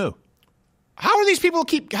 Who knew? How do these people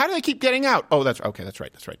how do they keep getting out? Oh, that's right.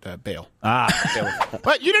 Bail. Bail.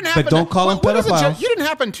 But you didn't happen. But don't call them pedophiles. You didn't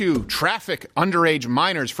happen to traffic underage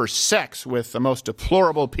minors for sex with the most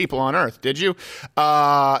deplorable people on earth, did you?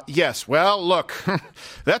 Yes. Well, look,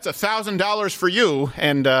 that's $1,000 for you,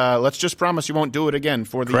 and let's just promise you won't do it again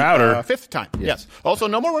for the Crowder. fifth time. Yes. Also,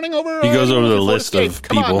 no more running over. He goes over the before list escape. of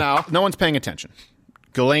Come people. on now. No one's paying attention.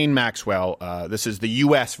 Ghislaine Maxwell. This is the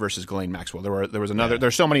U.S. versus Ghislaine Maxwell. There was another.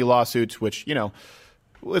 There's so many lawsuits, which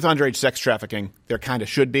with underage sex trafficking, there kind of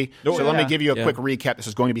should be. So let me give you a quick recap. This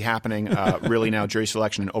is going to be happening really now. Jury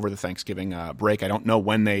selection over the Thanksgiving break. I don't know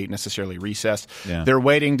when they necessarily recess. Yeah. They're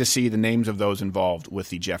waiting to see the names of those involved with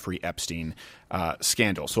the Jeffrey Epstein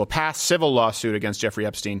scandal. So a past civil lawsuit against Jeffrey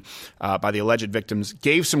Epstein by the alleged victims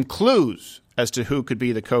gave some clues as to who could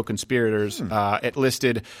be the co-conspirators. It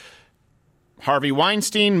listed Harvey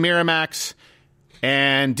Weinstein, Miramax,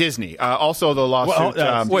 and Disney. Also, the lawsuit.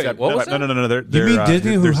 Wait, what was no. You mean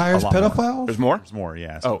Disney who there's hires a lot more. pedophiles? There's more? There's more,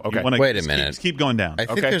 yes. Oh, okay. Wait a minute. Keep going down. I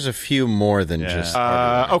think there's a few more than just.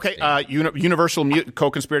 Universal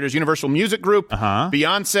co-conspirators: Universal Music Group,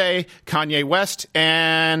 Beyonce, Kanye West,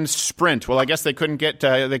 and Sprint. Well, I guess they couldn't get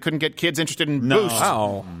kids interested in Boost.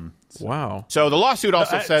 Wow. So the lawsuit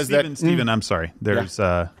also says Stephen, I'm sorry. There's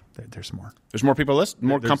more. There's more people list,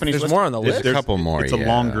 more companies. There's list? more on the list. There's a couple more. It's a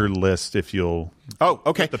longer list if you'll. Oh,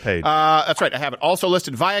 okay. The page. That's right. I have it. Also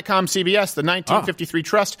listed: Viacom, CBS, the 1953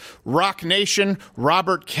 Trust, Rock Nation,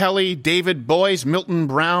 Robert Kelly, David Boies, Milton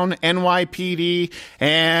Brown, NYPD,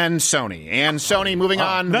 and Sony. And Sony. Moving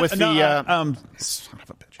on with the. Son of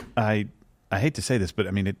a bitch. I hate to say this, but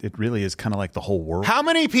I mean, it really is kind of like the whole world. How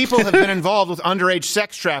many people have been involved with underage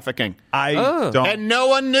sex trafficking? I don't. And no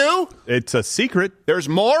one knew? It's a secret. There's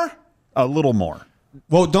more? A little more.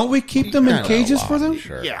 Well, don't we keep them in cages for them?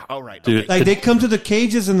 Sure. Yeah, all right. Dude, Okay. Like they come to the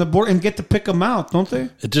cages and the board and get to pick them out, don't they?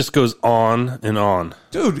 It just goes on and on.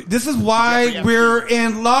 Dude, this is why we're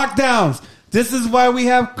in lockdowns. This is why we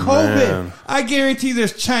have COVID. Man. I guarantee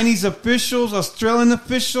there's Chinese officials, Australian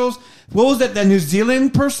officials. What was that? That New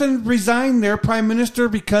Zealand person resigned, their prime minister,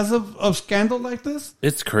 because of scandal like this?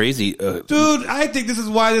 It's crazy. Dude, I think this is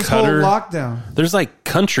why this Qatar. whole lockdown. There's like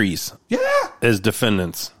countries Yeah. as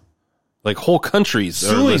defendants. Like whole countries are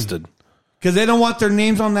Suing. listed. Because they don't want their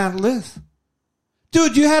names on that list.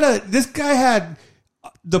 Dude, this guy had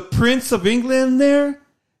the Prince of England there.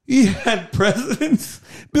 He had presidents.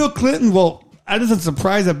 Bill Clinton, well, I wasn't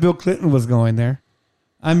surprised that Bill Clinton was going there.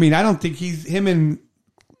 I mean, I don't think him and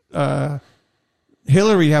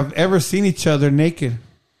Hillary have ever seen each other naked.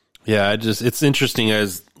 Yeah, it's interesting. I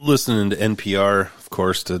was listening to NPR, of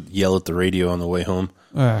course, to yell at the radio on the way home.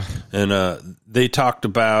 And they talked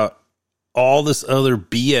about all this other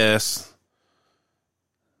BS.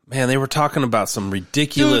 Man, they were talking about some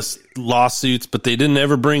ridiculous lawsuits, but they didn't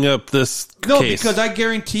ever bring up this case. Because I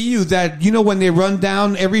guarantee you that, when they run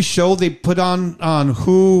down every show they put on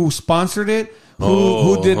who sponsored it,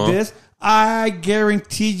 who did this, I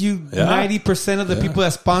guarantee you 90% of the people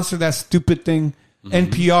that sponsor that stupid thing,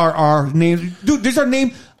 NPR, are named. Dude, these are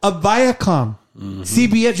named of Viacom,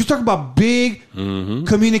 CBS. You talk about big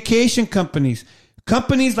communication companies.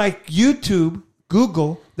 Companies like YouTube,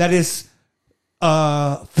 Google, that is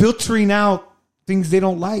filtering out things they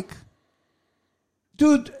don't like.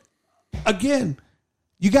 Dude, again,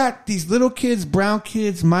 you got these little kids, brown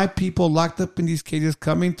kids, my people locked up in these cages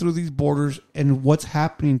coming through these borders, and what's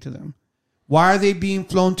happening to them? Why are they being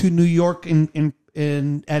flown to New York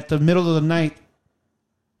in at the middle of the night?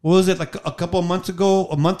 What was it, like a month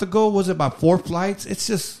ago, was it about 4 flights? It's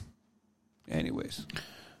just, anyways.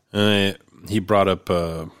 He brought up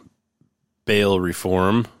bail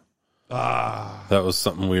reform. That was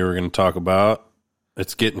something we were going to talk about.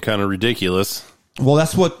 It's getting kind of ridiculous. Well,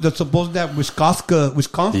 that's supposed that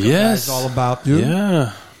Wisconsin guy is all about, dude.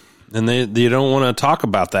 Yeah. And they don't want to talk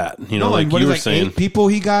about that. Like you were saying. 8 people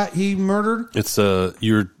he murdered? It's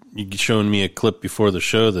you're showing me a clip before the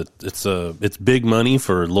show that it's big money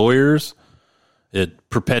for lawyers. It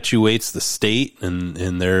perpetuates the state and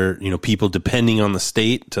their, people depending on the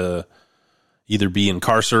state to either be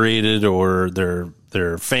incarcerated or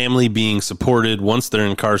their family being supported once they're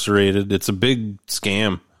incarcerated. It's a big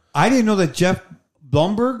scam. I didn't know that Jeff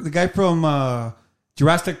Blomberg, the guy from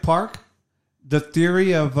Jurassic Park, the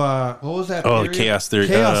theory of what was that? Oh, the chaos theory.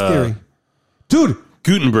 Chaos theory. Dude.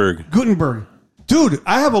 Gutenberg. Dude,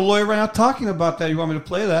 I have a lawyer right now talking about that. You want me to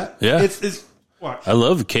play that? Yeah. It's what? I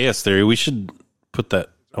love chaos theory. We should put that.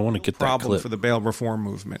 I want to get that problem clip. for the bail reform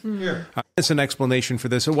movement. Here. It's an explanation for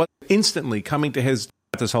this. So what instantly coming to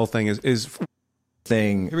this whole thing is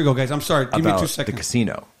thing. Here we go, guys. I'm sorry. Give me 2 about seconds. the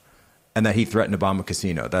casino, and that he threatened to bomb a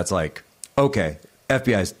casino. That's like, okay,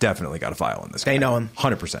 FBI's definitely got a file on this guy. They know him.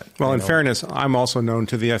 100%. well, in fairness, I'm also known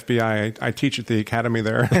to the FBI. I teach at the academy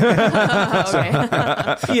there. Yeah,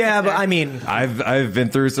 but I mean, I've been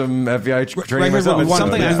through some FBI training Right, myself. we want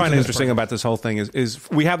Something to- I find interesting about this whole thing is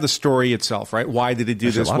we have the story itself, right? Why did he do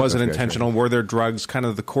There's a this? lot of Was it FBI intentional? training. Were there drugs? Kind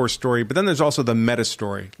of the core story. But then there's also the meta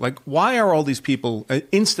story. Like, why are all these people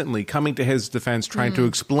instantly coming to his defense, trying to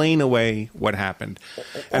explain away what happened?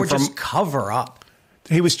 or just cover up.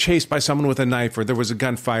 He was chased by someone with a knife, or there was a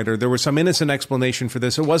gunfight, or there was some innocent explanation for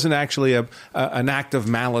this. It wasn't actually an act of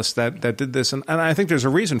malice that did this. And I think there's a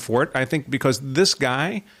reason for it. I think because this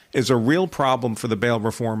guy is a real problem for the bail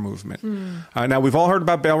reform movement. Now, we've all heard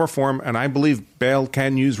about bail reform, and I believe bail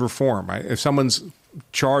can use reform. If someone's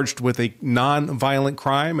charged with a non-violent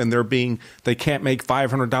crime and they can't make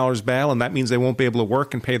 $500 bail, and that means they won't be able to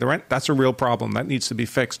work and pay the rent, that's a real problem. That needs to be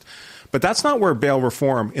fixed. But that's not where bail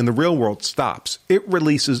reform in the real world stops. It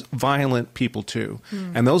releases violent people too.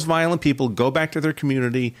 And those violent people go back to their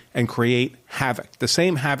community and create havoc, the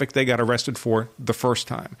same havoc they got arrested for the first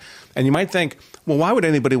time. And you might think, well, why would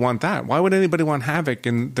anybody want that? Why would anybody want havoc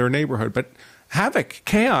in their neighborhood? But havoc,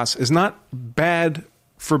 chaos is not bad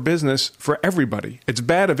for business for everybody. It's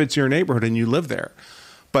bad if it's your neighborhood and you live there.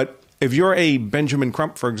 But if you're a Benjamin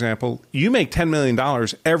Crump, for example, you make $10 million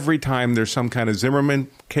every time there's some kind of Zimmerman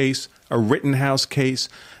case, a Rittenhouse case,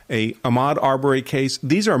 a Ahmaud Arbery case.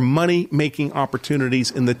 These are money-making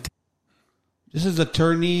opportunities in the... This is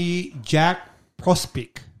attorney Jack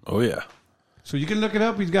Prospik. Oh, yeah. So you can look it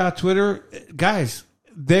up. He's got a Twitter. Guys,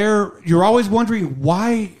 you're always wondering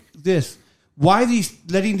why this. Why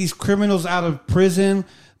letting these criminals out of prison,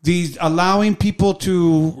 these allowing people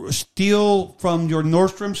to steal from your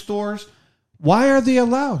Nordstrom stores. Why are they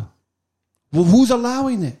allowed? Well, who's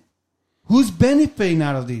allowing it? Who's benefiting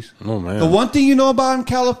out of these? Oh, man. The one thing you know about in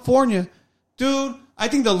California, dude, I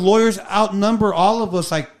think the lawyers outnumber all of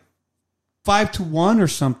us like 5-1 or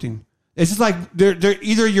something. It's just like they're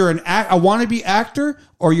either you're a wannabe actor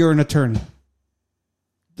or you're an attorney.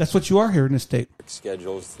 That's what you are here in the state.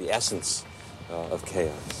 Schedules the essence of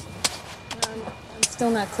chaos. I'm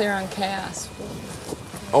still not clear on chaos.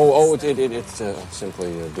 It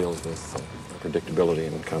simply deals with predictability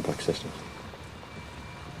in complex systems.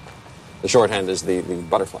 The shorthand is the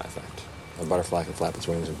butterfly effect. A butterfly can flap its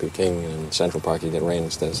wings in Peking, and in Central Park you get rain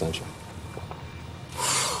instead of sunshine.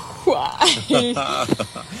 Why?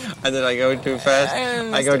 And then I go too fast.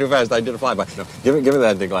 I did a flyby. No, give me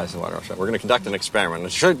that big glass of water. We're going to conduct an experiment.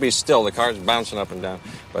 It should be still. The car's bouncing up and down,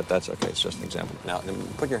 but that's okay. It's just an example. Now,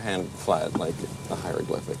 put your hand flat like a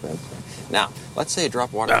hieroglyphic. Now, let's say a drop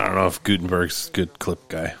of water. I don't know if Gutenberg's a good clip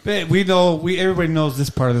guy. Everybody knows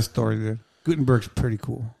this part of the story. Dude. Gutenberg's pretty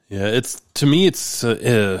cool. Yeah, to me, it's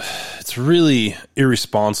really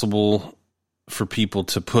irresponsible for people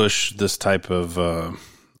to push this type of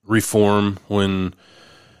reform when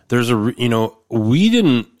there's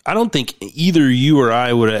I don't think either you or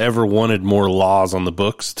I would have ever wanted more laws on the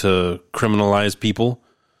books to criminalize people.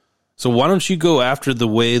 So why don't you go after the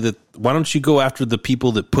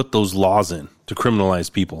people that put those laws in to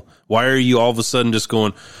criminalize people? Why are you all of a sudden just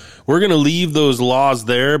going, we're going to leave those laws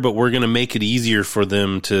there, but we're going to make it easier for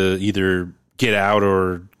them to either get out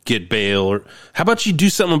or get bail? Or how about you do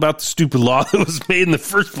something about the stupid law that was made in the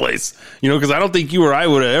first place? Because I don't think you or I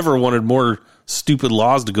would have ever wanted more stupid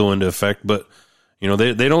laws to go into effect, but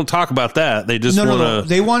they don't talk about that. They just want to.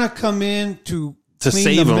 They want to come in to clean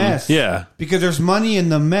save the them. mess. Yeah, because there's money in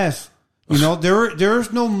the mess.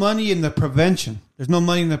 There's no money in the prevention. There's no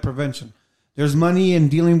money in the prevention. There's money in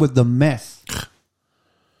dealing with the mess.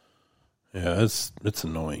 Yeah, it's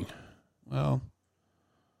annoying. Well,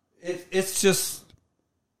 it's just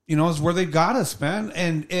it's where they got us, man.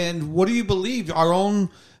 And what do you believe? Our own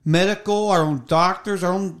medical, our own doctors,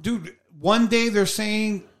 our own dude. One day they're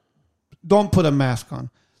saying, don't put a mask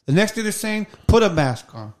on. The next day they're saying, put a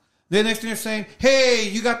mask on. The next day they're saying, hey,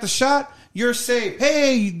 you got the shot, you're safe.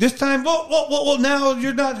 Hey, this time, whoa, now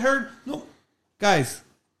you're not hurt. No, guys,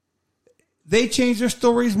 they change their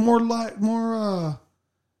stories more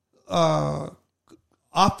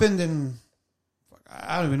often than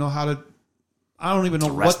I don't even know how to. I don't even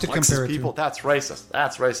know what to compare it people. to. That's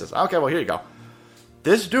racist. Okay, well, here you go.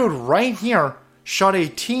 This dude right here shot a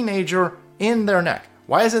teenager in their neck.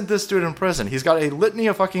 Why isn't this dude in prison? He's got a litany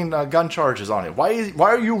of fucking gun charges on him. Why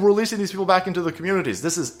are you releasing these people back into the communities?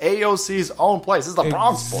 This is AOC's own place. This is the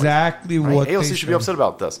Bronx Boys. Exactly what AOC should be upset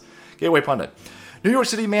about this. Gateway Pundit. New York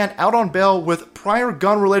City man out on bail with prior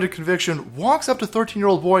gun-related conviction walks up to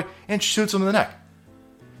 13-year-old boy and shoots him in the neck.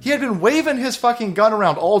 He had been waving his fucking gun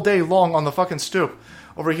around all day long on the fucking stoop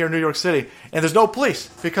over here in New York City, and there's no police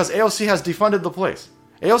because AOC has defunded the police.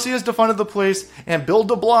 AOC has defunded the police, and Bill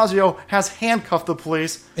de Blasio has handcuffed the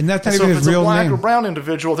police. And that's not so even if his it's real a black name. or brown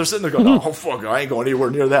individual, they're sitting there going, "Oh fuck, I ain't going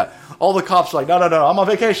anywhere near that." All the cops are like, "No, I'm on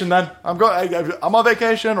vacation. Then I'm on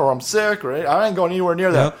vacation, or I'm sick, or I ain't going anywhere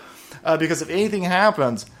near that." Because if anything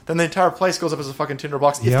happens, then the entire place goes up as a fucking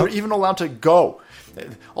tinderbox. If they're even allowed to go.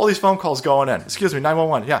 All these phone calls going in. Excuse me,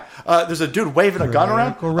 911. Yeah. There's a dude waving a gun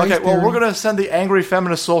around. Okay, well, we're going to send the angry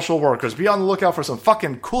feminist social workers. Be on the lookout for some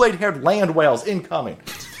fucking Kool-Aid-haired land whales incoming.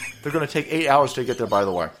 They're going to take 8 hours to get there, by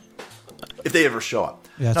the way. If they ever show up.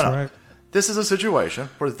 Yeah, that's right. This is a situation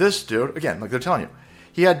where this dude, again, like they're telling you,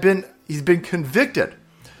 he's been convicted.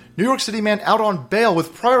 New York City man out on bail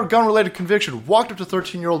with prior gun-related conviction walked up to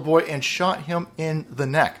 13-year-old boy and shot him in the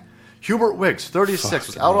neck. Hubert Wiggs, 36,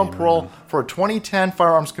 was out on parole for a 2010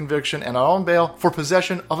 firearms conviction and out on bail for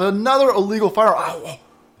possession of another illegal firearm.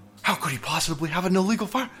 How could he possibly have an illegal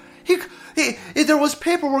firearm? There was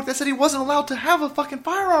paperwork that said he wasn't allowed to have a fucking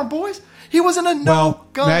firearm, boys. He was in a gun.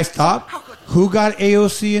 May I stop? Who got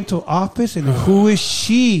AOC into office and who is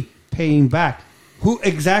she paying back? Who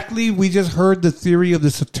exactly? We just heard the theory of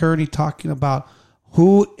this attorney talking about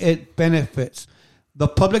who it benefits. The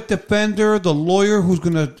public defender, the lawyer who's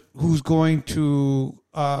going to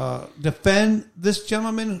defend this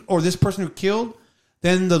gentleman or this person who killed,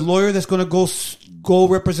 then the lawyer that's going to go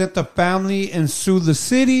represent the family and sue the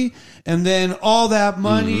city, and then all that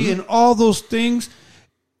money and all those things.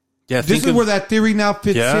 Yeah, this is where that theory now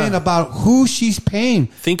fits in about who she's paying.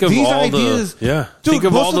 Think of these all ideas. Dude, think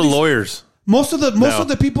of most all the lawyers. Most of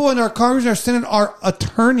the people in our Congress and our Senate are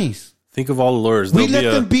attorneys. Think of all the lawyers. We let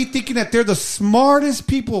them be thinking that they're the smartest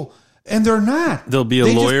people, and they're not. There'll be a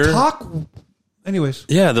lawyer. Just talk. Anyways.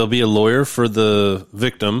 Yeah, there'll be a lawyer for the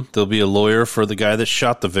victim. There'll be a lawyer for the guy that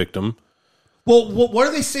shot the victim. Well, what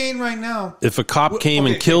are they saying right now? If a cop came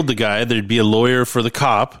and killed the guy, there'd be a lawyer for the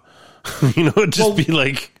cop. It'd just be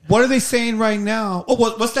like... What are they saying right now? Oh,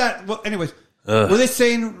 what's that? Well, anyways. What are they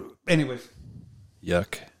saying? Anyways.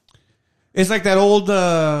 Yuck. It's like that old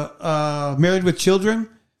Married with Children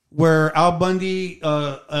where Al Bundy,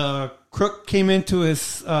 crook came into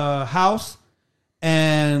his house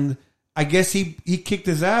and I guess he kicked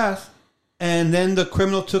his ass and then the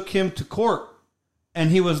criminal took him to court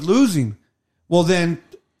and he was losing. Well, then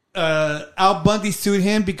Al Bundy sued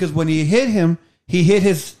him because when he hit him,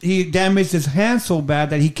 he damaged his hand so bad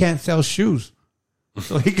that he can't sell shoes.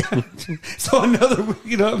 So he got another,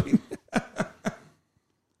 you know what I mean?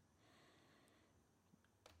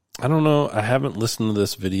 I don't know. I haven't listened to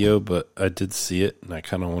this video, but I did see it, and I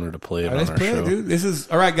kind of wanted to play it on our show. Dude. This is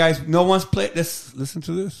all right, guys. No one's played this. Listen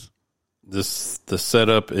to this. The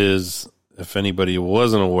setup is, if anybody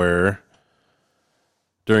wasn't aware,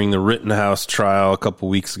 during the Rittenhouse trial a couple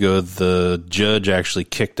weeks ago, the judge actually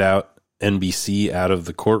kicked out NBC out of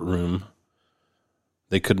the courtroom.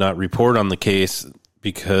 They could not report on the case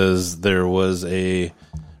because there was a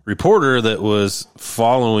reporter that was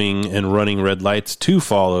following and running red lights to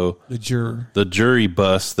follow the jury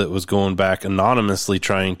bus that was going back anonymously,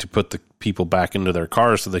 trying to put the people back into their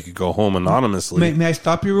cars so they could go home anonymously. May I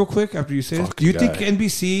stop you real quick after you say this? Do you think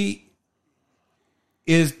NBC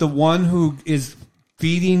is the one who is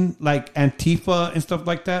feeding like Antifa and stuff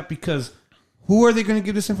like that? Because who are they going to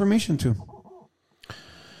give this information to?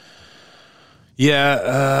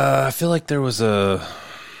 Yeah, I feel like there was a...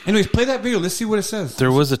 Anyways, play that video. Let's see what it says.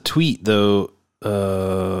 There was a tweet, though.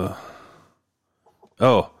 So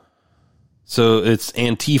it's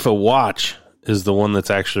Antifa Watch is the one that's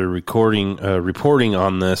actually reporting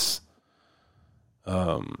on this.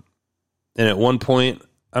 And at one point,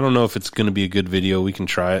 I don't know if it's going to be a good video. We can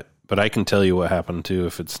try it, but I can tell you what happened, too,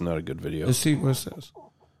 if it's not a good video. Let's see what it says.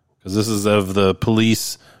 Because this is of the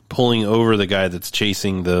police pulling over the guy that's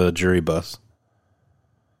chasing the jury bus.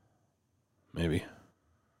 Maybe.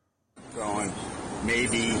 Going,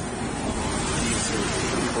 maybe these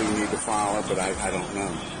are people you need to follow, but I don't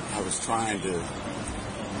know. I was trying to...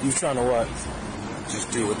 You trying to what?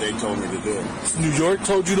 Just do what they told me to do. New York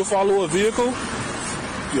told you to follow a vehicle?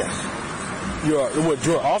 Yes.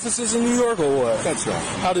 Your offices in New York or what? That's right.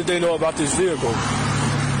 How did they know about this vehicle?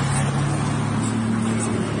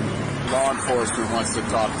 Law enforcement wants to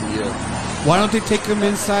talk to you. Why don't they take him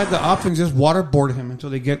inside the office and just waterboard him until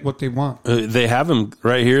they get what they want? They have him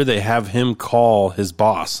right here. They have him call his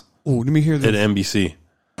boss. Oh, let me hear this. At NBC.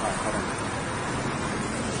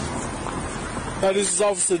 Hi, this is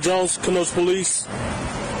Officer Jones, Kenosha Police.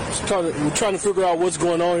 We're trying to figure out what's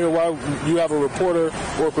going on here, why you have a reporter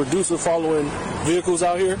or a producer following vehicles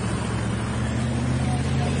out here.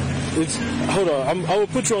 Hold on, I will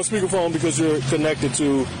put you on speakerphone because you're connected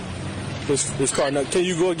to this car. Now, can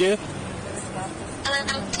you go again?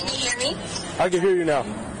 Can you hear me? I can hear you now.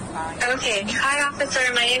 Okay. Hi, officer.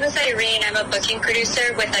 My name is Irene. I'm a booking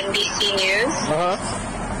producer with NBC News.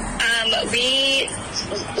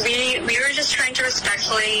 We were just trying to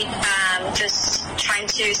respectfully, just trying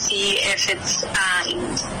to see if it's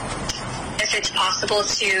possible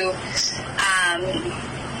to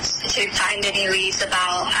find any leads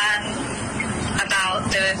about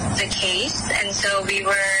the case, and so we.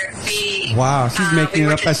 Wow, she's making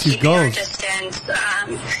it up as she goes. Distance, I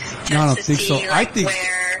don't think so. I think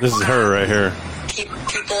this is her right here.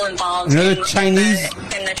 People involved another Chinese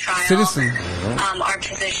in the trial citizen are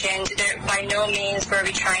positioned. By no means were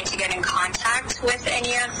we trying to get in contact with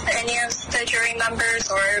any of the jury members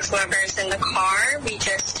or whoever's in the car. We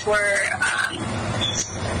just were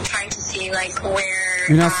trying to see like where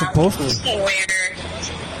you're not supposed to. Where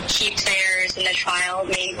key players in the trial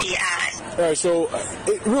may be at. All right, so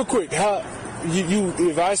real quick, you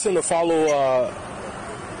advised him to follow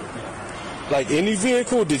like any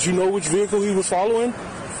vehicle? Did you know which vehicle he was following?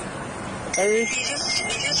 We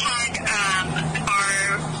just had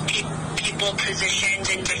our people positioned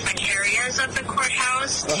in different areas of the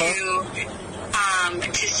courthouse to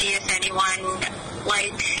see if anyone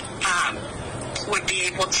would be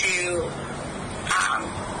able to.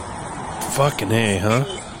 Fucking A, huh?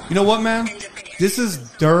 You know what, man? This is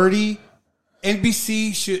dirty. The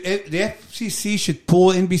FCC should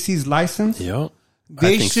pull NBC's license. Yep.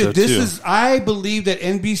 They I think should. so too. I believe that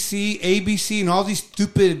NBC, ABC, and all these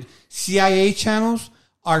stupid CIA channels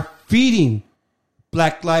are feeding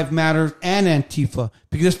Black Lives Matter and Antifa,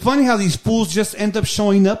 because it's funny how these fools just end up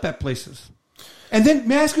showing up at places. And then,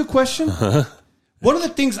 may I ask you a question? One of the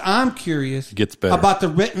things I'm curious Gets better. about the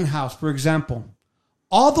Rittenhouse, for example,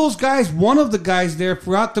 all those guys. One of the guys there,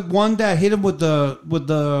 forgot the one that hit him with the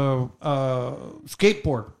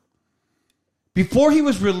skateboard. Before he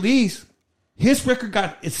was released, his record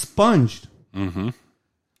got expunged. Mm-hmm.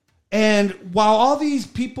 And while all these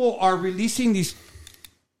people are releasing these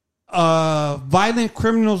violent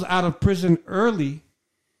criminals out of prison early,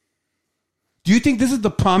 do you think this is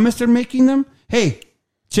the promise they're making them? Hey,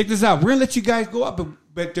 check this out. We're going to let you guys go up,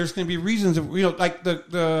 but there's going to be reasons, like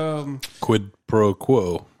the quid pro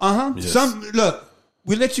quo. Yes. Look,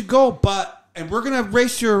 we let you go, and we're going to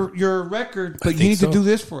erase your record, but you need to do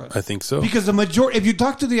this for us. I think so. Because the majority, if you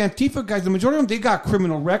talk to the Antifa guys, the majority of them, they got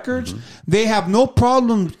criminal records. Mm-hmm. They have no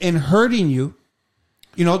problem in hurting you.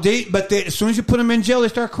 But as soon as you put them in jail, they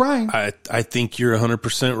start crying. I think you're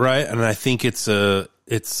 100% right, and I think it's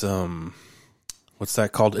what's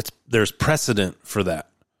that called? There's precedent for that.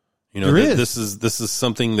 There is. This is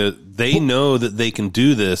something that they know that they can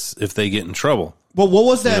do this if they get in trouble. Well, what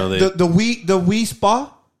was that? The Wii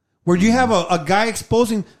Spa, where you have a guy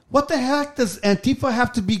exposing. What the heck does Antifa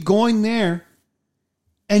have to be going there?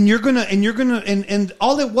 And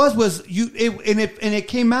all it was it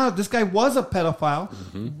came out. This guy was a pedophile,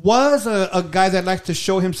 was a guy that likes to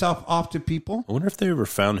show himself off to people. I wonder if they ever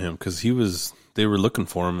found him, because they were looking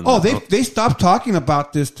for him. They stopped talking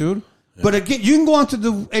about this, dude. Yeah. But again, you can go on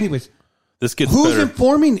to anyways. This gets who's better.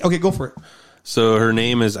 Informing? Okay, go for it. So her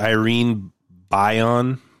name is Irene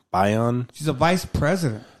Bayon. She's a vice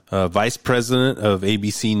president. Vice president of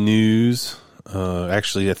ABC News.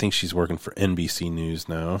 Actually, I think she's working for NBC News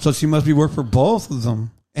now. So she must be working for both of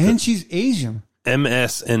them. And she's Asian.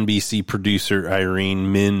 MSNBC producer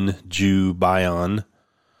Irene Minju Bayon.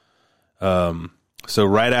 So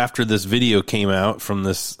right after this video came out from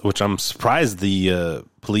this, which I'm surprised the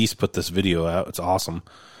police put this video out. It's awesome.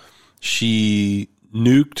 She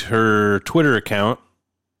nuked her Twitter account.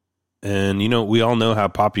 And, we all know how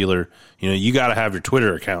popular, you got to have your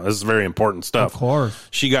Twitter account. This is very important stuff. Of course.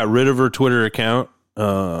 She got rid of her Twitter account.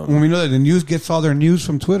 When we know that the news gets all their news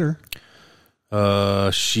from Twitter.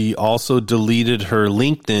 She also deleted her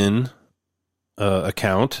LinkedIn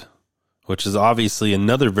account, which is obviously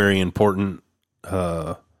another very important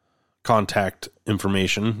contact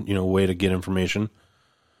information, way to get information.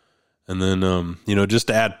 And then, just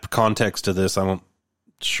to add context to this, I'm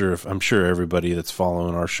sure everybody that's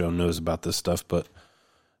following our show knows about this stuff, but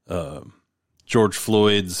George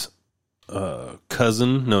Floyd's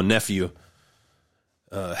nephew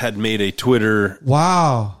had made a Twitter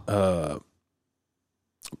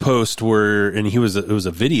post it was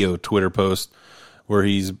a video Twitter post where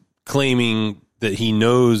he's claiming that he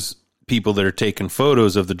knows people that are taking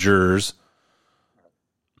photos of the jurors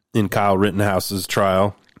in Kyle Rittenhouse's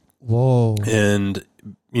trial. Whoa. And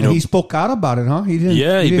and he spoke out about it, huh? He didn't.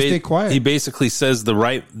 Yeah, he didn't stay quiet. He basically says the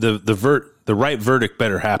right verdict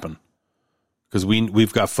better happen, because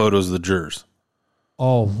we've got photos of the jurors.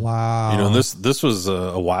 Oh wow! This was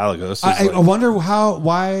a while ago. I wonder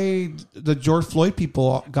why the George Floyd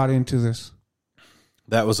people got into this.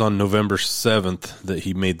 That was on November 7th that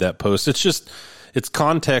he made that post. It's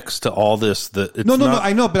context to all this. That no,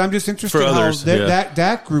 I know, but I'm just interested for how others,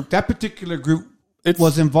 that particular group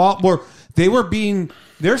was involved, where they were being.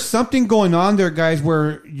 There's something going on there, guys,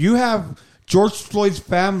 where you have George Floyd's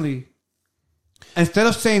family. Instead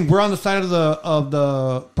of saying we're on the side of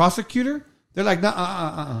the prosecutor, they're like,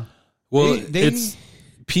 nah, Well, it's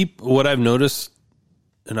people. What I've noticed,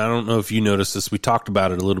 and I don't know if you noticed this, we talked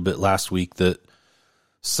about it a little bit last week, that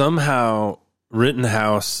somehow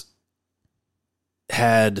Rittenhouse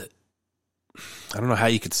had, I don't know how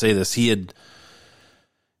you could say this. He had,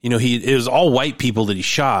 it was all white people that he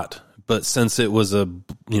shot, but since it was a,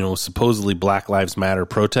 supposedly Black Lives Matter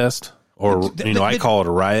protest, or, I call it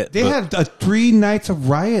a riot. They had 3 nights of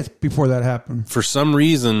riots before that happened. For some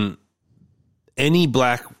reason, any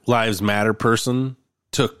Black Lives Matter person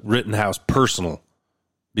took Rittenhouse personal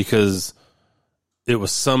because it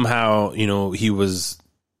was somehow, he was,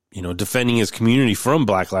 defending his community from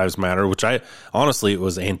Black Lives Matter, which honestly, it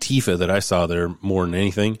was Antifa that I saw there more than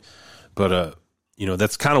anything. But,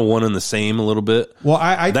 that's kind of one and the same a little bit. Well,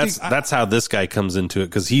 that's how this guy comes into it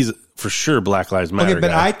because he's for sure Black Lives Matter. Okay, but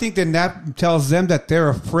guy. I think that tells them that they're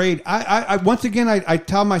afraid. I once again, I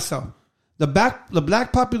tell myself the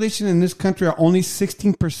black population in this country are only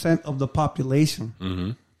 16% of the population.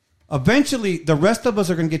 Mm-hmm. Eventually, the rest of us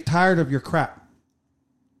are going to get tired of your crap.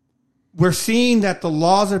 We're seeing that the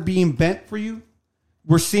laws are being bent for you.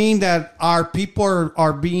 We're seeing that our people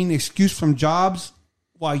are being excused from jobs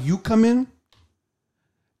while you come in.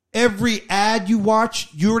 Every ad you watch,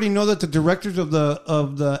 you already know that the directors of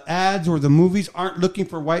the ads or the movies aren't looking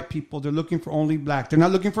for white people. They're looking for only black. They're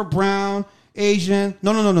not looking for brown, Asian.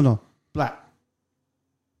 No. Black.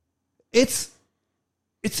 It's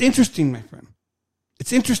interesting, my friend.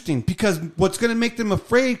 It's interesting because what's going to make them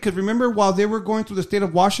afraid, because remember while they were going through the state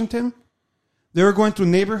of Washington, they were going through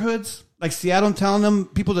neighborhoods like Seattle telling them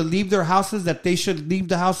people to leave their houses, that they should leave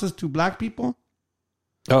the houses to black people.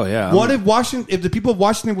 Oh yeah. What if the people of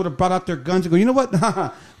Washington would have brought out their guns and go, you know what?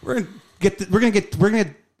 We're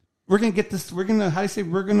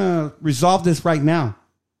gonna resolve this right now.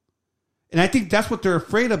 And I think that's what they're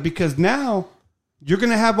afraid of, because now you're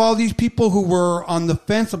gonna have all these people who were on the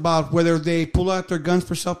fence about whether they pull out their guns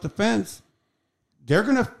for self-defense. They're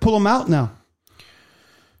gonna pull them out now.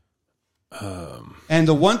 And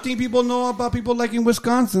the one thing people know about people like in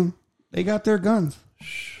Wisconsin, they got their guns.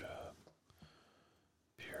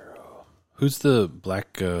 Who's the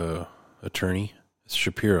black attorney? It's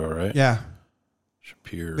Shapiro, right? Yeah.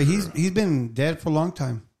 Shapiro. But he's been dead for a long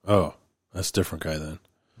time. Oh, that's a different guy then.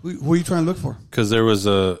 Who are you trying to look for? Because there was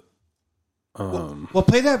a... Well,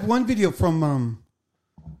 play that one video from...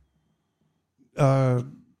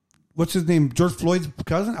 what's his name? George Floyd's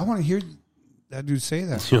cousin? I want to hear that dude say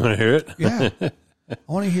that. You want to hear it? Yeah. I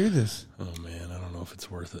want to hear this. Oh, man. I don't know if it's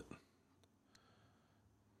worth it.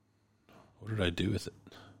 What did I do with it?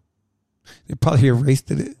 They probably erased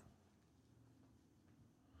it.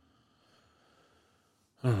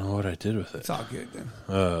 I don't know what I did with it. It's all good then.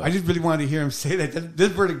 I just really wanted to hear him say that. This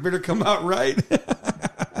verdict better come out right.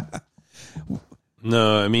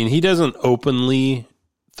 No, I mean, he doesn't openly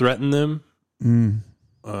threaten them.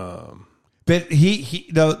 But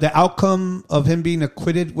the outcome of him being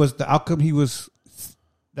acquitted was the outcome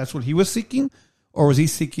that's what he was seeking? Or was he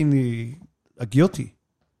seeking a guilty?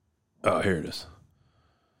 Oh, here it is.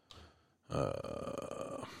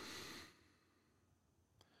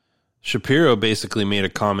 Shapiro basically made a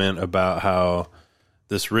comment about how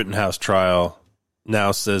this Rittenhouse trial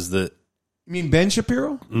now says that. You mean Ben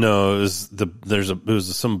Shapiro? No, it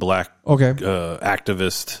was some black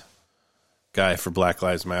activist guy for Black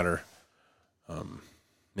Lives Matter.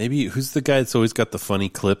 Maybe who's the guy that's always got the funny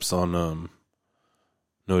clips on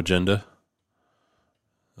No Agenda?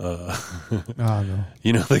 No.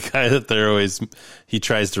 You know, the guy that he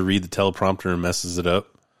tries to read the teleprompter and messes it up.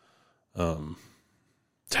 Oh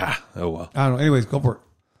well. I don't know. Anyways, go for it.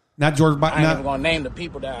 Not George Biden. I ain't even gonna name the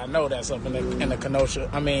people that I know that's up in the Kenosha.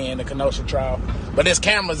 In the Kenosha trial. But there's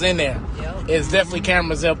cameras in there. It's definitely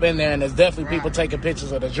cameras up in there, and there's definitely people taking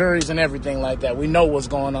pictures of the juries and everything like that. We know what's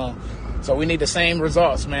going on. So we need the same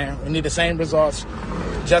results, man. We need the same results.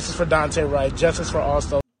 Justice for Daunte Wright. Justice for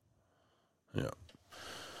Austo. Yeah.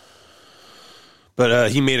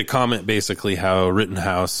 But he made a comment basically how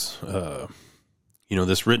Rittenhouse,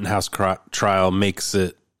 this Rittenhouse trial makes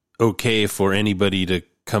it okay for anybody to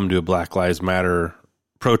come to a Black Lives Matter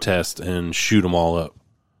protest and shoot them all up.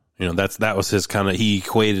 That was his kind of, he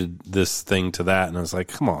equated this thing to that. And I was like,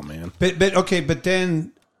 come on, man. But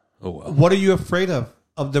then what are you afraid of?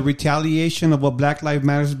 Of the retaliation of what Black Lives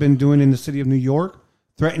Matter has been doing in the city of New York,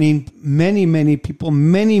 threatening many, many people,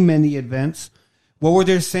 many, many events. What were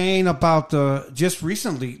they saying about just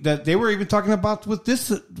recently that they were even talking about with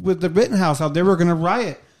the Rittenhouse, how they were going to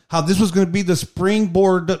riot, how this was going to be the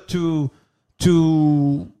springboard to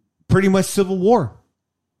pretty much civil war.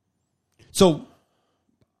 So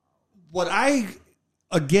when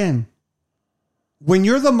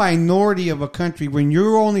you're the minority of a country, when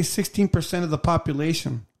you're only 16% of the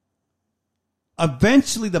population,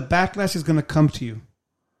 eventually the backlash is going to come to you.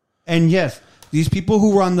 And yes, these people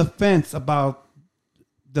who were on the fence about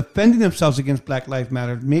defending themselves against Black Lives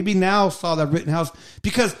Matter maybe now saw that Rittenhouse,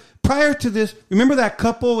 because prior to this, remember that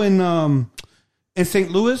couple in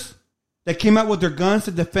St. Louis that came out with their guns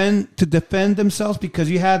to defend themselves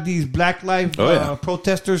because you had these Black Lives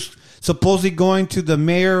protesters supposedly going to the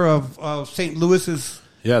mayor of St. Louis's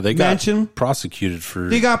Yeah, they mansion. got prosecuted for.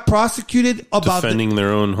 They got prosecuted about defending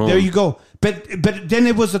their own home. There you go. But then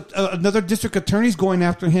it was another district attorney's going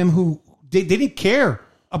after him who they didn't care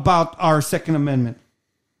about our Second Amendment,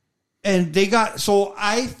 and they got. So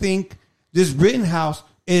I think this Rittenhouse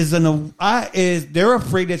is they're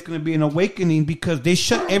afraid it's going to be an awakening because they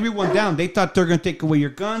shut everyone down. They thought they're going to take away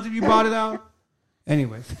your guns if you bought it out.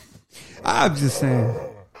 Anyways, I'm just saying.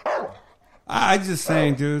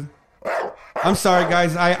 Dude. I'm sorry,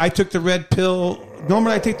 guys. I took the red pill.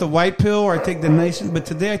 Normally I take the white pill or I take the nation, but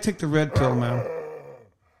today I took the red pill, man.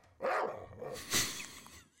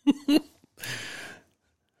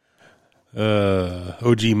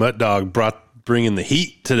 OG Mutt Dog bringing the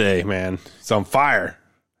heat today, man. It's on fire.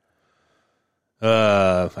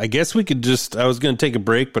 I guess we could I was going to take a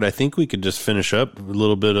break, but I think we could just finish up a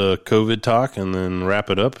little bit of COVID talk and then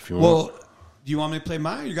wrap it up if you want. Well, do you want me to play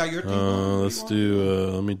mine? You got your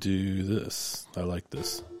thing? Let me do this. I like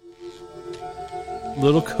this.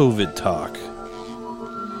 Little COVID talk.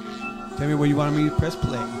 Tell me where you want me to press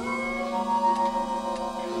play.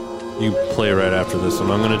 You play right after this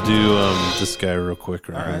one. I'm going to do this guy real quick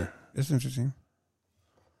right here. That's interesting.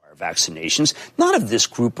 Vaccinations, not of this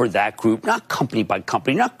group or that group, not company by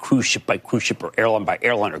company, not cruise ship by cruise ship or airline by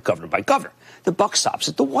airline or governor by governor. The buck stops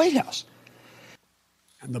at the White House.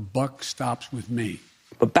 And the buck stops with me.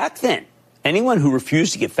 But back then, anyone who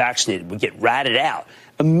refused to get vaccinated would get ratted out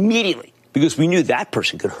immediately because we knew that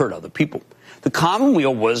person could hurt other people. The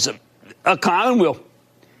commonweal was a commonweal.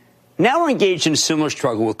 Now we're engaged in a similar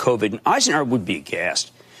struggle with COVID, and Eisenhower would be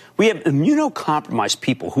aghast. We have immunocompromised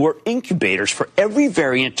people who are incubators for every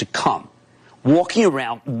variant to come, walking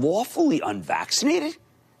around lawfully unvaccinated?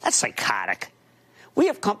 That's psychotic. We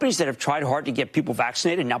have companies that have tried hard to get people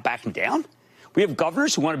vaccinated and now backing down. We have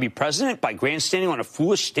governors who want to be president by grandstanding on a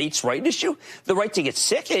foolish states' right issue, the right to get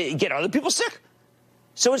sick, get other people sick.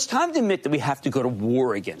 So it's time to admit that we have to go to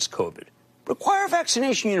war against COVID. Require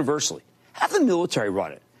vaccination universally. Have the military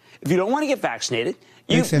run it. If you don't want to get vaccinated,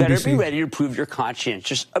 you better be ready to prove your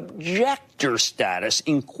conscientious objector status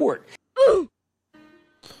in court.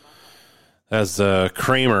 That's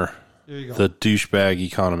Kramer, the douchebag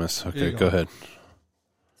economist. Okay, go ahead.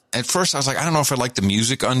 At first, I was like, I don't know if I like the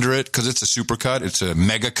music under it because it's a super cut. It's a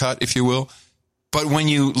mega cut, if you will. But when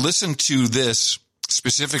you listen to this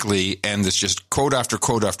specifically, and this just quote after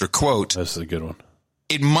quote after quote. That's a good one.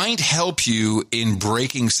 It might help you in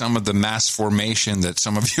breaking some of the mass formation that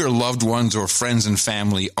some of your loved ones or friends and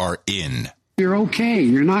family are in. You're okay.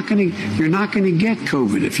 You're not going to get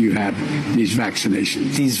COVID if you have these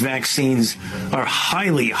vaccinations. These vaccines are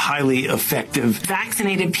highly, highly effective.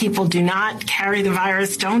 Vaccinated people do not carry the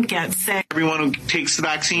virus, don't get sick. Everyone who takes the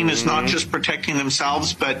vaccine is not just protecting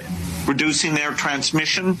themselves, but reducing their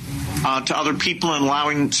transmission to other people and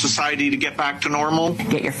allowing society to get back to normal.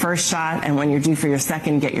 Get your first shot, and when you're due for your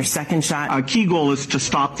second, get your second shot. Our key goal is to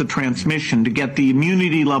stop the transmission, to get the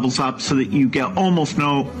immunity levels up so that you get almost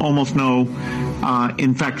no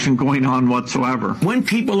infection going on whatsoever. When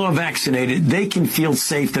people are vaccinated, they can feel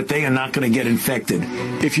safe that they are not going to get infected.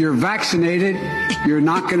 If you're vaccinated, you're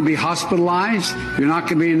not going to be hospitalized, you're not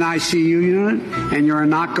going to be in an ICU unit, and you're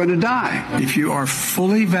not going to die. If you are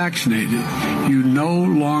fully vaccinated, you no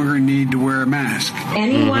longer need to wear a mask.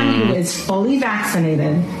 Anyone who is fully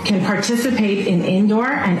vaccinated can participate in indoor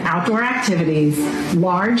and outdoor activities,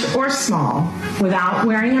 large or small, without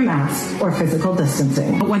wearing a mask or physical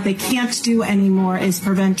distancing. But what they can't do anymore is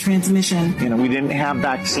prevent transmission. We didn't have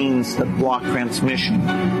vaccines that block transmission.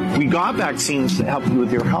 We got vaccines that help you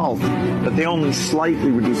with your health, but they only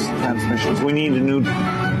slightly reduce transmissions. We need a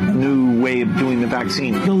new way of doing the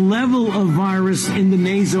vaccine. The level of virus in the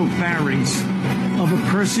nasopharynx of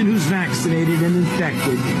a person who's vaccinated and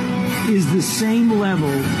infected is the same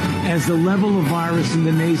level as the level of virus in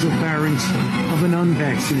the nasopharynx of an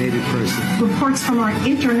unvaccinated person. Reports from our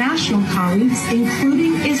international colleagues,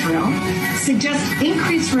 including Israel, suggest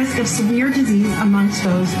increased risk of severe disease amongst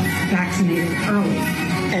those vaccinated early.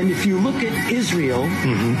 And if you look at Israel,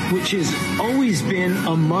 which has always been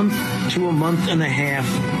a month to a month and a half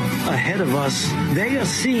ahead of us, they are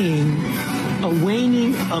seeing a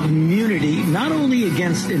waning of immunity, not only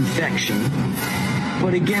against infection,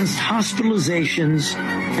 but against hospitalizations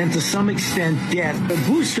and to some extent death. The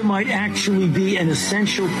booster might actually be an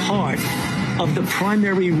essential part of the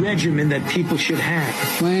primary regimen that people should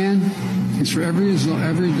have. The plan is for every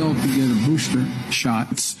adult to get a booster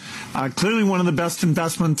shot. It's clearly one of the best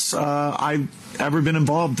investments I've ever been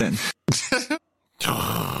involved in.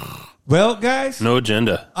 Well, guys, no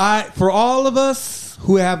agenda. For all of us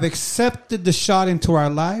who have accepted the shot into our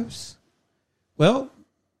lives, well,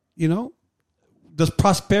 does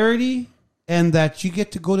prosperity and that you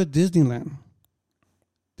get to go to Disneyland.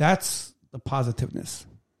 That's the positiveness.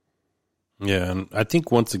 Yeah, and I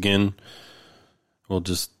think once again,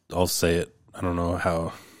 I'll say it. I don't know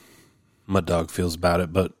how Mud Dog feels about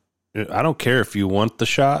it, but I don't care if you want the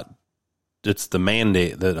shot. It's the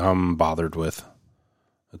mandate that I'm bothered with.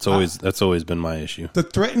 That's always been my issue. The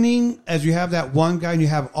threatening, as you have that one guy and you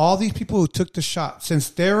have all these people who took the shot, since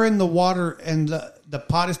they're in the water and the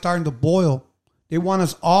pot is starting to boil, they want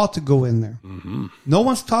us all to go in there. Mm-hmm. No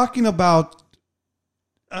one's talking about.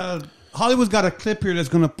 Hollywood's got a clip here that's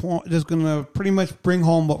gonna pretty much bring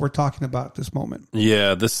home what we're talking about at this moment.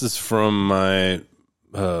 Yeah, this is from my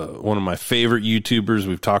one of my favorite YouTubers.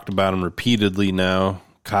 We've talked about him repeatedly now,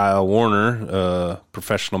 Kyle Warner,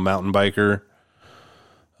 professional mountain biker.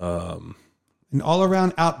 An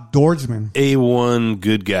all-around outdoorsman. A1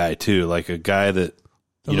 good guy, too. Like a guy that...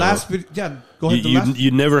 Go ahead.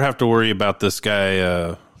 You never have to worry about this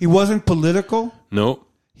guy. He wasn't political. Nope.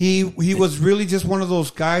 He was really just one of those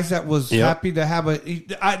guys that was happy to have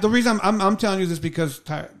the reason I'm telling you this because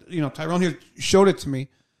Tyrone here showed it to me.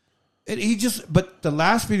 But the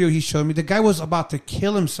last video he showed me, the guy was about to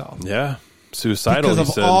kill himself. Yeah, suicidal.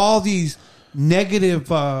 Because of all these negative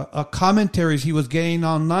commentaries he was getting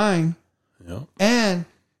online, and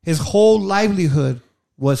his whole livelihood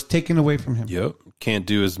was taken away from him. Yep, can't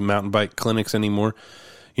do his mountain bike clinics anymore.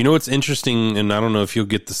 You know what's interesting, and I don't know if you'll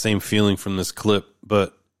get the same feeling from this clip,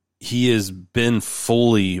 but he has been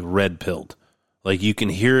fully red-pilled. Like you can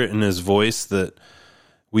hear it in his voice that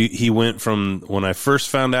he went from when I first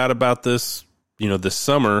found out about this, this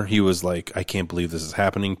summer, he was like, I can't believe this is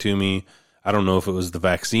happening to me. I don't know if it was the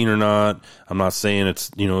vaccine or not. I'm not saying it's,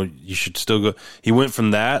 you should still go. He went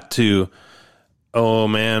from that to, oh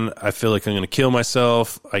man, I feel like I'm going to kill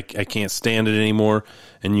myself. I can't stand it anymore.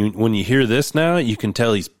 And when you hear this now, you can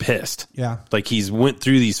tell he's pissed. Yeah. Like he's went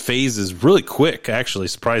through these phases really quick, actually,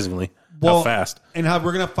 surprisingly. How fast. And how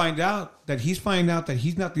we're going to find out that he's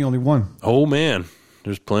not the only one. Oh man,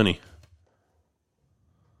 there's plenty.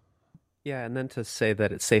 Yeah. And then to say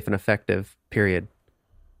that it's safe and effective, period.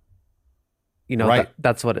 Right.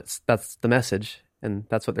 That's the message. And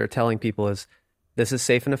that's what they're telling people is this is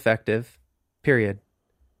safe and effective, period.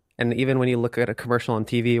 And even when you look at a commercial on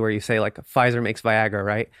TV where you say like Pfizer makes Viagra,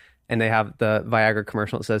 right? And they have the Viagra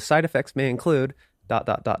commercial that says side effects may include ... Yeah,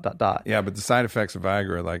 but the side effects of Viagra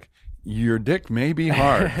are like your dick may be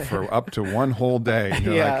hard for up to one whole day.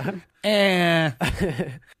 You're like,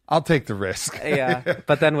 I'll take the risk. Yeah.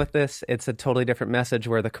 But then with this, it's a totally different message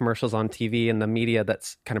where the commercials on TV and the media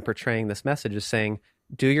that's kind of portraying this message is saying,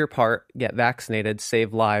 do your part, get vaccinated,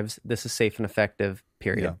 save lives. This is safe and effective,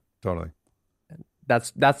 period. Yeah, totally.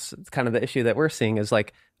 That's kind of the issue that we're seeing is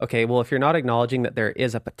like, okay, well, if you're not acknowledging that there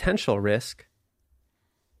is a potential risk,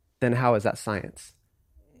 then how is that science?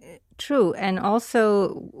 True. And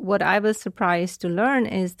also what I was surprised to learn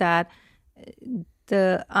is that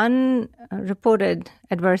the unreported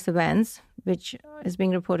adverse events, which is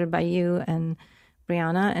being reported by you and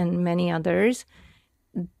Brianna and many others,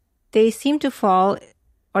 they seem to fall,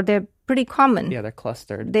 or they're pretty common. Yeah, they're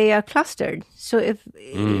clustered. They are clustered. So if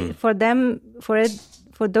for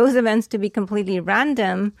those events to be completely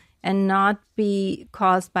random and not be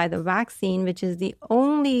caused by the vaccine, which is the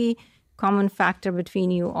only common factor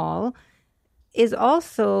between you all, is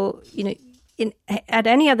also, at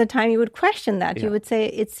any other time you would question that. Yeah. You would say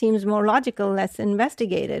it seems more logical, less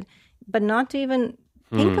investigated. But not to even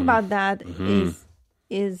think about that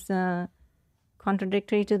is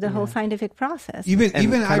contradictory to the whole scientific process. Even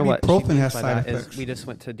ibuprofen has side effects. We just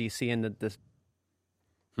went to DC and did this.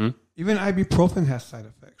 Even ibuprofen has side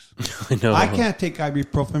effects. I know. I can't take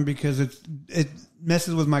ibuprofen because it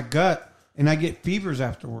messes with my gut and I get fevers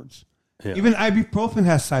afterwards. Yeah. Even ibuprofen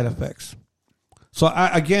has side effects. So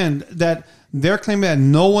that they're claiming that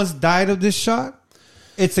no one's died of this shot.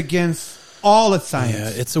 It's against all its science. Yeah,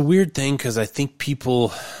 it's a weird thing because I think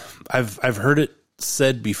people, I've heard it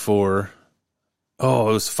said before.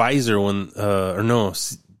 Oh, it was Pfizer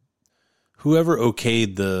whoever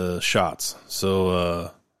okayed the shots.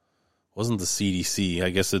 So wasn't the CDC?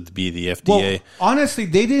 I guess it'd be the FDA. Well, honestly,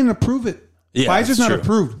 they didn't approve it. Yeah, Pfizer's not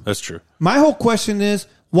approved. That's true. My whole question is,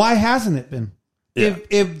 why hasn't it been? Yeah.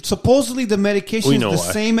 If supposedly the medication is the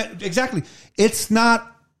same, exactly, it's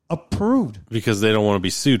not approved because they don't want to be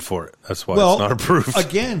sued for it. That's why it's not approved.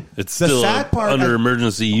 Again, it's still under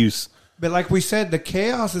emergency use. But like we said, the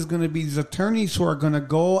chaos is going to be these attorneys who are going to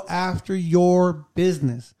go after your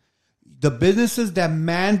business, the businesses that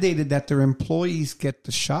mandated that their employees get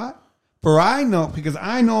the shot. Because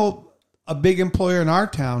I know a big employer in our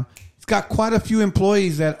town. It's got quite a few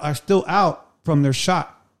employees that are still out from their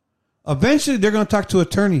shot. Eventually, they're going to talk to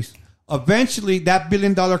attorneys. eventually that $1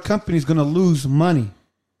 billion company is going to lose money.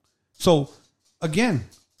 So, again,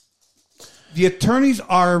 the attorneys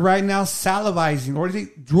are right now salivizing, or are they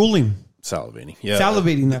drooling? Salivating, yeah.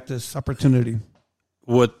 Salivating at this opportunity.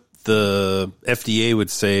 What the FDA would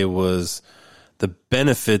say was the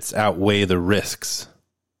benefits outweigh the risks.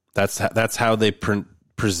 That's how they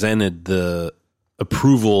presented the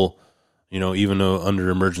approval, even though under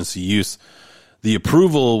emergency use. The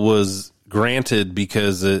approval was granted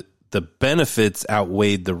because the benefits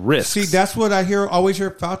outweighed the risks. See, that's what I always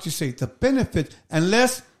hear Fauci say. The benefit,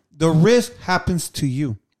 unless the risk happens to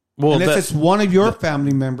you. Well, unless it's one of your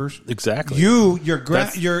family members. Exactly.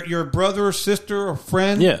 Your brother or sister or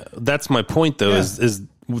friend. Yeah, that's my point, though, is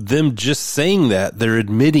them just saying that, they're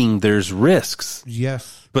admitting there's risks.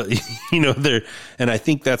 Yes. But, and I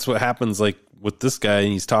think that's what happens, like, with this guy,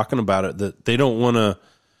 and he's talking about it, that they don't want to,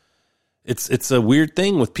 it's a weird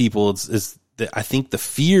thing with people, is that I think the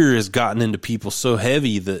fear has gotten into people so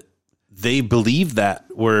heavy that they believe that,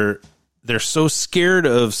 where they're so scared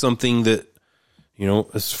of something that,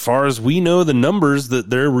 as far as we know, the numbers that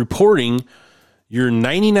they're reporting, you're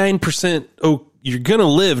 99%, you're going to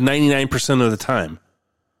live 99% of the time.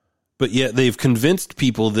 But yet they've convinced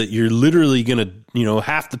people that you're literally going to,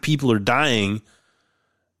 half the people are dying.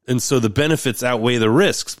 And so the benefits outweigh the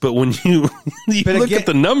risks. But when you look at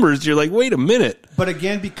the numbers, you're like, wait a minute. But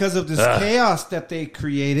again, because of this chaos that they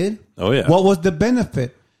created, what was the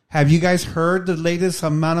benefit? Have you guys heard the latest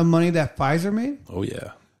amount of money that Pfizer made? Oh,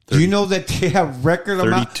 yeah. Do you know that they have record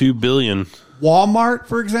amount? $32 billion. Walmart,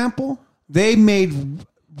 for example, they made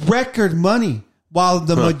record money, while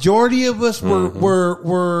the majority of us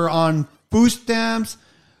were on food stamps,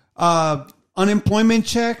 unemployment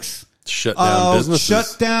checks,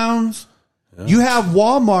 shutdowns. Yeah. You have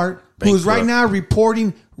Walmart, who's right now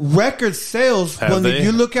reporting record sales.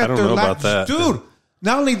 You look at their last, dude.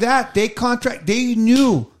 Not only that, they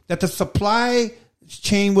knew that the supply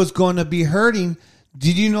chain was going to be hurting.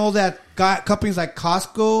 Did you know that companies like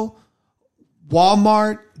Costco,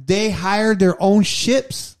 Walmart, they hired their own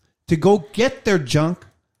ships to go get their junk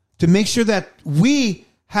to make sure that we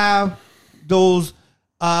have those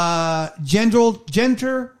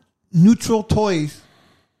gender neutral toys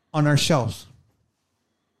on our shelves?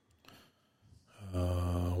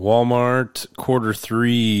 Walmart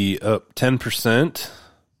Q3 up 10%.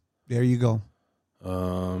 There you go.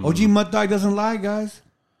 OG Mud Dog doesn't lie, guys.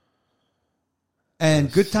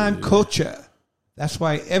 And Good Time Cocha. That's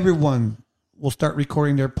why everyone will start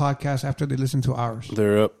recording their podcast after they listen to ours.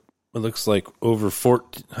 They're up. It looks like over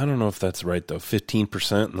 14. I don't know if that's right though.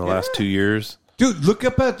 15% in the last 2 years. Dude, look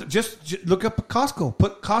up at Costco.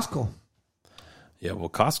 Put Costco. Yeah, well,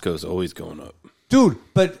 Costco's always going up. Dude,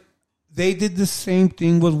 but they did the same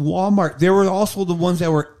thing with Walmart. They were also the ones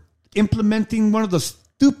that were implementing one of the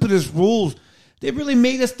stupidest rules. They really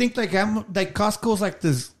made us think like Costco's like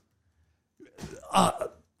this.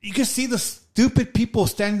 You can see the stupid people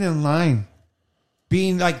standing in line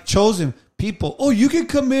being like chosen people. Oh, you can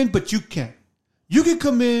come in, but you can't. You can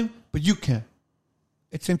come in, but you can't.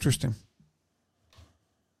 It's interesting.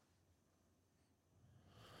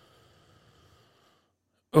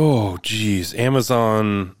 Oh, geez.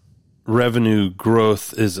 Amazon revenue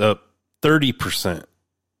growth is up 30%,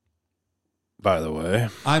 by the way.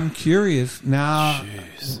 I'm curious now.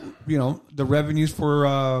 Jeez. The revenues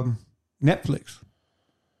for Netflix,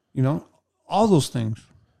 all those things.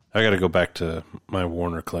 I got to go back to my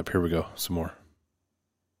Warner clip. Here we go. Some more.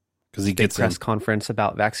 Because he gets press conference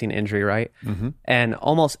about vaccine injury, right? Mm-hmm. And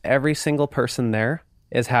almost every single person there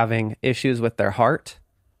is having issues with their heart.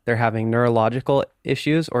 They're having neurological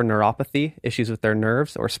issues or neuropathy, issues with their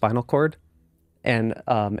nerves or spinal cord, and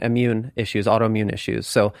immune issues, autoimmune issues.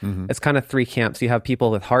 So it's kind of three camps. You have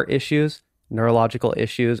people with heart issues, neurological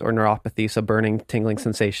issues, or neuropathy, so burning, tingling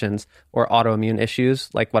sensations, or autoimmune issues,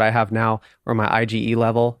 like what I have now, where my IgE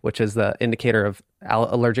level, which is the indicator of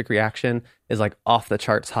allergic reaction, is like off the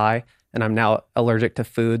charts high, and I'm now allergic to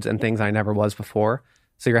foods and things I never was before.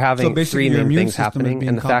 So you're having three main things happening,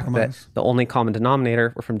 and the fact that the only common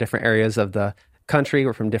denominator, we're from different areas of the country,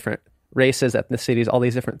 we're from different races, ethnicities, all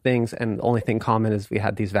these different things, and the only thing common is we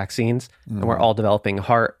had these vaccines, and we're all developing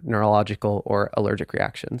heart, neurological, or allergic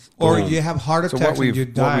reactions. Or you have heart attacks and you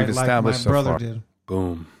die like my brother did.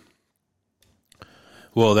 Boom.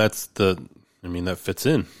 Well, that fits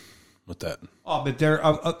in with that.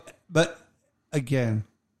 Oh, but again,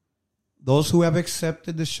 those who have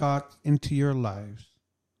accepted the shot into your lives,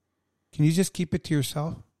 can you just keep it to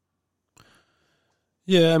yourself?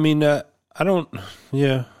 Yeah, I don't.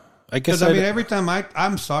 Yeah, I guess. Every time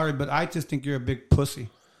I'm sorry, but I just think you're a big pussy.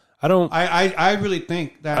 I really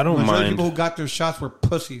think that I don't mind. people who got their shots were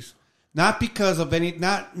pussies. not because of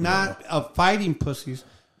not of fighting pussies,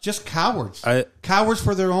 just cowards. Cowards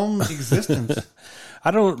for their own existence.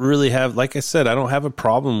 I don't really have, like I said, I don't have a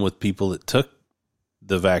problem with people that took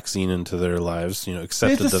the vaccine into their lives,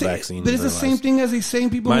 accepted the vaccine. But it's the same thing as these same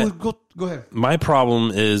people who go ahead. My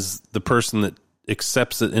problem is the person that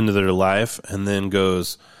accepts it into their life and then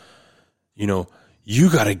goes, you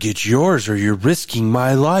got to get yours or you're risking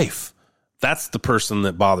my life. That's the person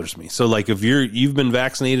that bothers me. So like if you've been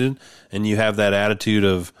vaccinated and you have that attitude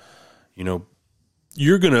of,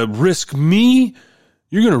 you're going to risk me,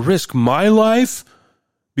 you're going to risk my life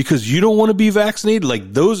because you don't want to be vaccinated.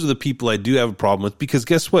 Like those are the people I do have a problem with, because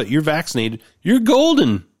guess what? You're vaccinated. You're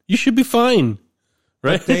golden. You should be fine.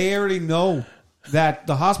 Right. But they already know that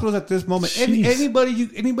the hospitals at this moment,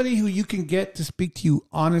 anybody who you can get to speak to you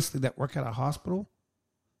honestly that work at a hospital,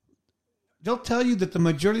 they'll tell you that the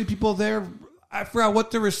majority of people there, I forgot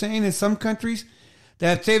what they were saying in some countries,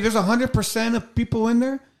 that say there's 100% of people in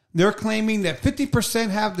there, they're claiming that 50%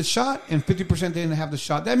 have the shot and 50% didn't have the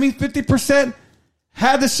shot. That means 50%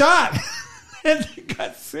 had the shot and they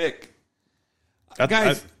got sick.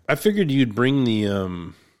 Guys, I figured you'd bring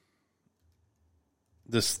the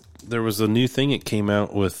there was a new thing it came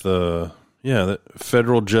out with the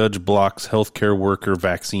federal judge blocks healthcare worker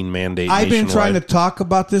vaccine mandate. I've been trying to talk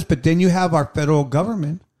about this, but then you have our federal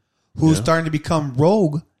government who's starting to become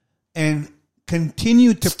rogue and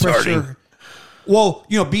continue to pressure. Well,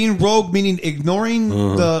 being rogue meaning ignoring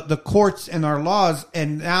the courts and our laws,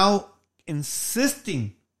 and now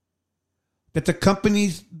insisting that the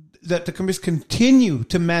companies continue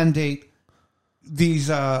to mandate these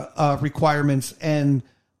requirements. And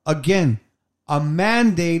again, a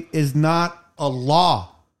mandate is not a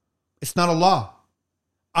law. It's not a law.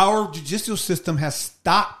 Our judicial system has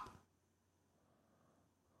stopped.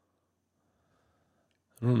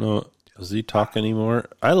 I don't know. Does he talk anymore?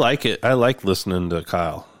 I like it. I like listening to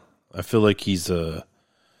Kyle. I feel like he's a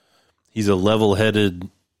level-headed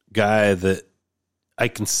guy that I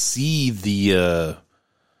can see the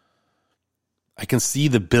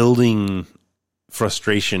building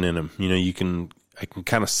frustration in him. I can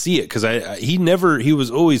kind of see it because he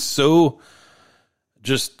was always so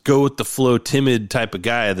just go with the flow, timid type of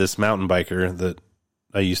guy, this mountain biker that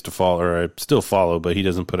I used to follow, or I still follow, but he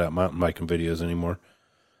doesn't put out mountain biking videos anymore.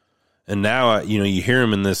 And now, you hear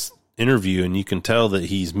him in this interview and you can tell that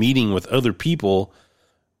he's meeting with other people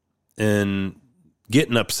and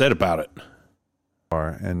getting upset about it.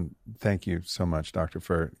 And thank you so much, Doctor,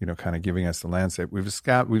 for, kind of giving us the landscape. We've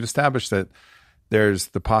established that there's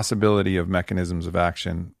the possibility of mechanisms of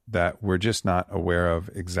action that we're just not aware of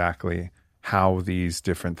exactly how these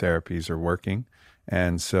different therapies are working.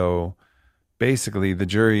 And so basically the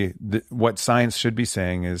jury, what science should be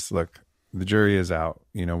saying is, look, the jury is out.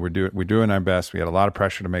 We're doing our best. We had a lot of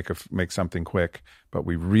pressure to make something quick, but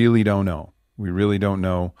we really don't know. We really don't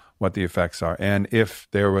know what the effects are. And if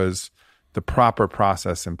there was the proper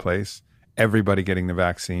process in place, everybody getting the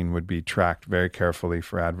vaccine would be tracked very carefully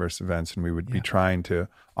for adverse events, and we would be trying to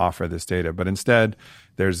offer this data. But instead,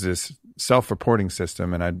 there's this self-reporting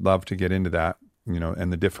system, and I'd love to get into that,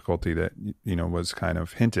 and the difficulty that, was kind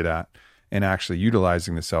of hinted at in actually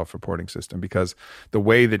utilizing the self-reporting system, because the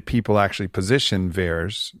way that people actually position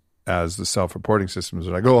VAERS as the self-reporting systems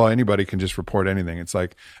are like, anybody can just report anything. It's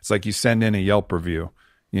like you send in a Yelp review,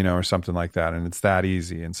 or something like that, and it's that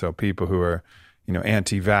easy. And so people who are,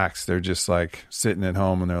 anti-vax, they're just like sitting at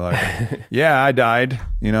home and they're like, yeah, I died.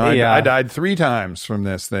 I died 3 times from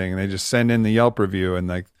this thing. And they just send in the Yelp review and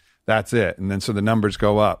like, that's it. And then so the numbers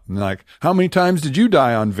go up. And like, how many times did you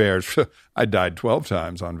die on VAERS? I died 12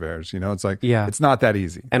 times on VAERS. It's like, it's not that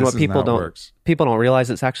easy. And what people don't realize,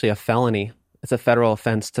 it's actually a felony. It's a federal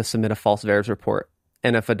offense to submit a false VAERS report.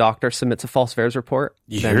 And if a doctor submits a false VAERS report,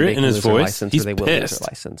 then they can lose their license, or they will lose their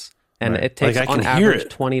license. And it takes on average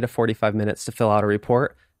 20 to 45 minutes to fill out a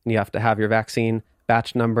report. And you have to have your vaccine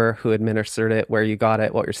batch number, who administered it, where you got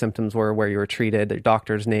it, what your symptoms were, where you were treated, your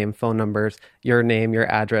doctor's name, phone numbers, your name,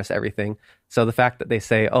 your address, everything. So the fact that they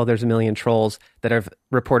say, there's 1 million trolls that have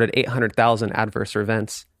reported 800,000 adverse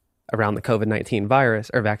events around the COVID-19 virus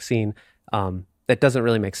or vaccine, that doesn't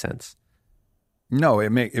really make sense. No, it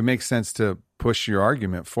makes sense to push your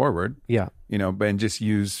argument forward. Yeah. And just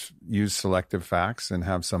use selective facts and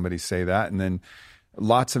have somebody say that. And then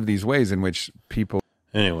lots of these ways in which people.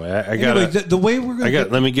 Anyway, I got the way we're going to.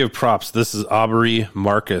 Let me give props. This is Aubrey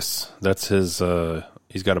Marcus. That's his.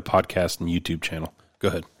 He's got a podcast and YouTube channel. Go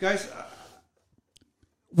ahead, guys.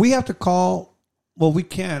 We have to call. Well, we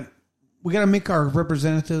can't. We got to make our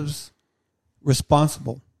representatives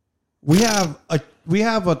responsible. We have a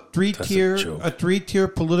 3-tier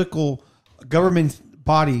political government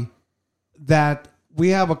body that we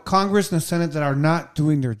have a Congress and a Senate that are not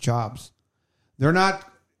doing their jobs. They're not.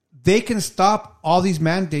 They can stop all these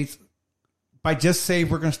mandates by just saying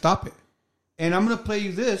we're going to stop it. And I'm going to play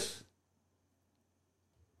you this.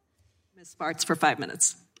 Ms. Sparks for 5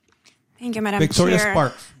 minutes. Thank you, Madam Victoria Chair.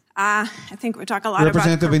 Sparks. I think we talk a lot about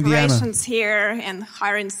Representative Indiana. corporations here and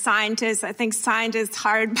hiring scientists. I think scientists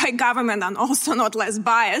hired by government are also not less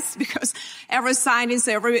biased because every scientist,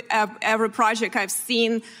 every project I've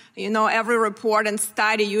seen, every report and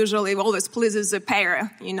study usually always pleases the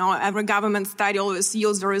payer. Every government study always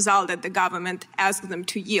yields the result that the government asks them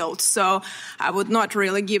to yield. So I would not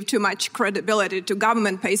really give too much credibility to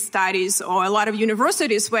government-paid studies or a lot of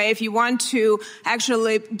universities where if you want to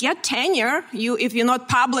actually get tenure, if you're not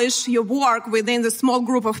published your work within the small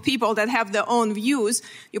group of people that have their own views,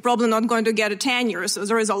 you're probably not going to get a tenure. So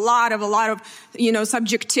there is a lot of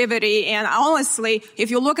subjectivity. And honestly,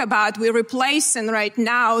 if you look about, we're replacing right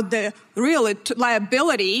now the really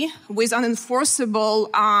liability with unenforceable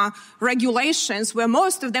regulations where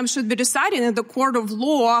most of them should be decided in the court of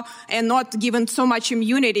law and not given so much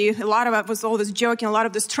immunity. A lot of it was always joking. A lot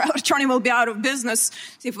of this attorney will be out of business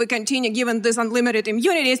if we continue giving these unlimited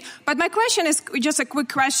immunities. But my question is just a quick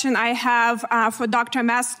question I have for Dr.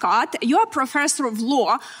 Mascott. You're a professor of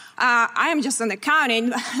law. I am just an accounting,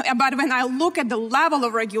 but when I look at the level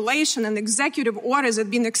of regulation and executive orders that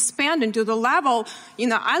have been expanded to the level,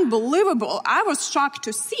 unbelievable, I was shocked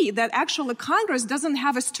to see that actually Congress doesn't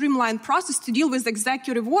have a streamlined process to deal with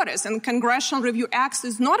executive orders, and Congressional Review Act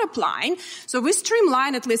is not applying. So we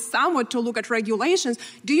streamline at least somewhat to look at regulations.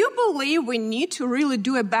 Do you believe we need to really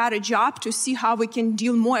do a better job to see how we can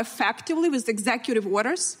deal more effectively with executive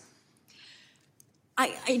orders?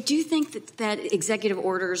 I do think that executive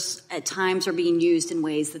orders at times are being used in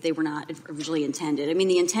ways that they were not originally intended. I mean,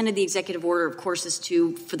 the intent of the executive order, of course, is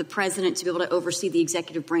for the president to be able to oversee the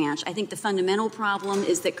executive branch. I think the fundamental problem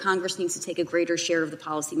is that Congress needs to take a greater share of the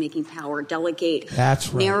policymaking power, delegate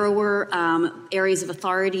narrower areas of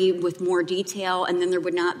authority with more detail, and then there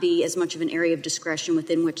would not be as much of an area of discretion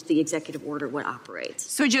within which the executive order would operate.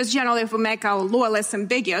 So just generally, if we make our law less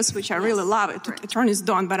ambiguous, which I really love it, attorneys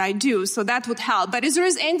don't, but I do, so that would help. But is there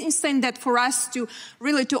anything that for us to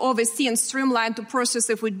really to oversee and streamline the process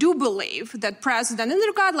if we do believe that president, and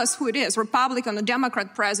regardless who it is, Republican or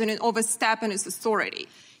Democrat president, overstepping his authority?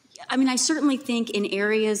 I mean, I certainly think in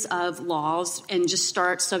areas of laws, and just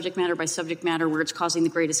start subject matter by subject matter where it's causing the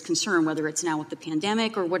greatest concern, whether it's now with the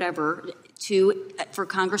pandemic or whatever, for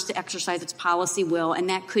Congress to exercise its policy will, and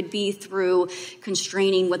that could be through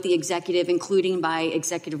constraining what the executive, including by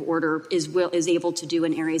executive order, is able to do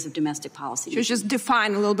in areas of domestic policy. So just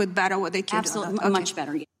define a little bit better what they can Absolutely, do. Okay. Much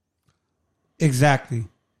better. Yeah. Exactly.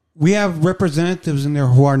 We have representatives in there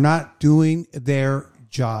who are not doing their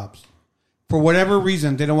jobs. For whatever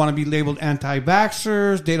reason, they don't want to be labeled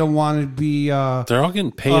anti-vaxxers. They don't want to be... they're all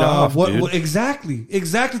getting paid off, dude. Exactly.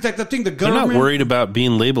 It's like the thing. The government... They're not worried about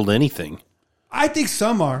being labeled anything. I think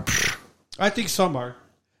some are.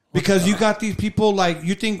 Because you got these people like...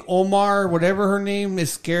 You think Omar, whatever her name,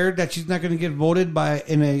 is scared that she's not going to get voted by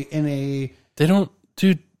in a... They don't...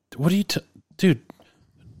 Dude, what are you... Dude,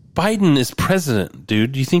 Biden is president,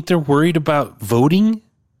 dude. Do you think they're worried about voting?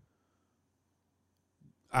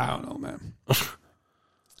 I don't know, man.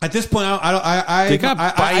 At this point,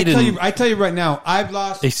 I tell you right now, I've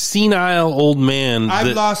lost a senile old man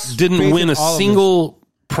that didn't win a single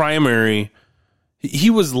primary. He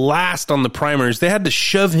was last on the primaries. They had to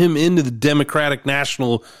shove him into the Democratic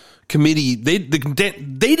National Committee. They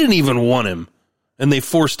didn't even want him, and they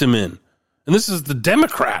forced him in. And this is the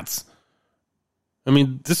Democrats. I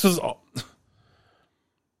mean, this was all.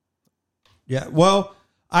 Yeah, well,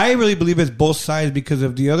 I really believe it's both sides, because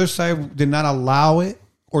if the other side did not allow it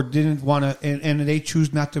or didn't want to, and they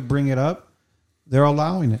choose not to bring it up, they're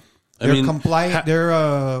allowing it. They're compliant.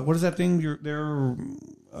 They're what is that thing?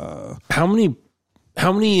 How many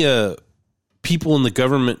people in the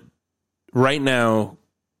government right now?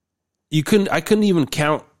 I couldn't even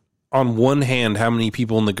count on one hand how many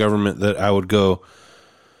people in the government that I would go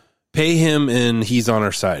pay him and he's on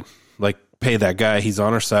our side. Like, pay that guy, he's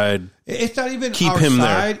on our side. It's not even keep our him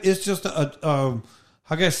side. there. It's just how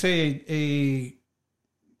can I say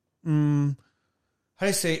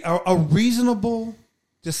a reasonable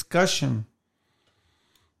discussion.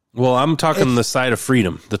 Well, I'm talking the side of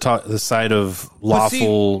freedom, the side of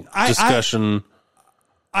lawful discussion.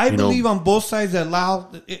 I believe on both sides that allow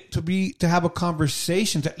it to have a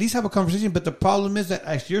conversation, to at least have a conversation. But the problem is that,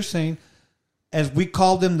 as you're saying, as we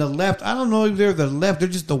call them the left, I don't know if they're the left. They're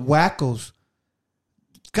just the wackos.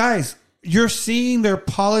 Guys, you're seeing their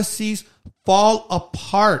policies fall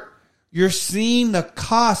apart. You're seeing the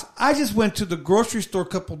cost. I just went to the grocery store a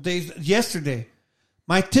couple days yesterday.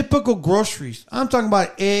 My typical groceries. I'm talking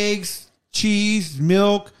about eggs, cheese,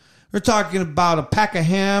 milk. We're talking about a pack of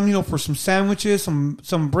ham, for some sandwiches,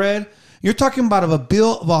 some bread. You're talking about a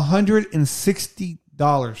bill of $160.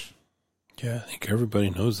 Yeah, I think everybody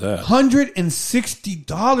knows that.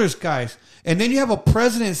 $160, guys. And then you have a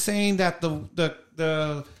president saying that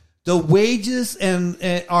the wages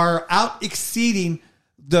and are out exceeding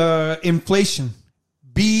the inflation.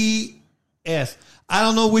 BS. I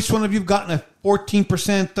don't know which one of you've gotten a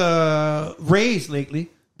 14% raise lately,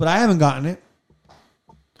 but I haven't gotten it.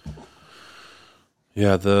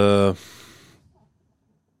 Yeah, the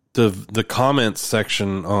comments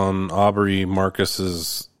section on Aubrey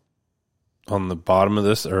Marcus's on the bottom of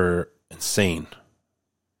this are insane.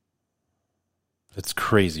 It's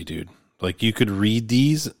crazy, dude. Like, you could read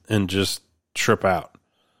these and just trip out.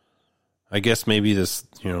 I guess maybe this,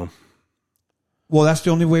 Well, that's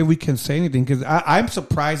the only way we can say anything, because I'm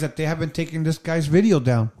surprised that they haven't taken this guy's video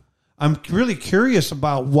down. I'm really curious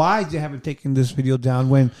about why they haven't taken this video down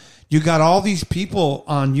when you got all these people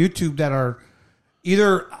on YouTube that are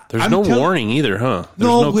either... There's no warning either, huh? There's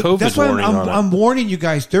no COVID that's why warning on it. I'm warning you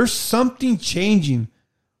guys. There's something changing.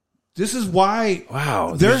 This is why...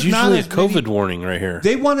 Wow. There's usually a COVID warning right here.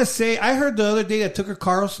 They want to say... I heard the other day that Tucker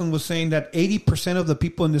Carlson was saying that 80% of the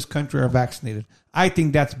people in this country are vaccinated. I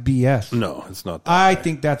think that's BS. No, it's not. I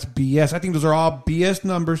think that's BS. I think those are all BS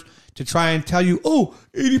numbers to try and tell you,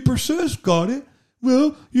 80%'s got it.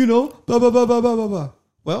 Well, blah, blah, blah, blah, blah, blah, blah.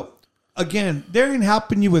 Well, again, they ain't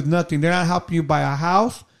helping you with nothing. They're not helping you buy a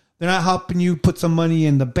house. They're not helping you put some money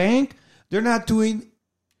in the bank. They're not doing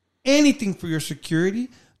anything for your security.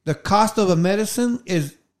 The cost of a medicine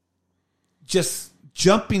is just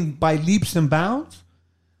jumping by leaps and bounds.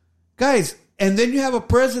 Guys, and then you have a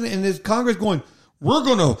president and this Congress going, we're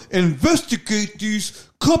going to investigate these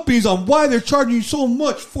companies on why they're charging you so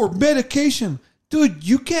much for medication. Dude,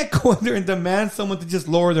 you can't go in there and demand someone to just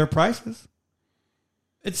lower their prices.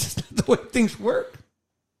 It's just not the way things work.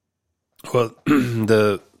 Well,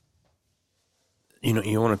 you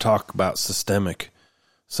want to talk about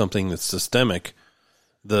something that's systemic.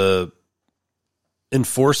 The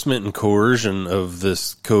enforcement and coercion of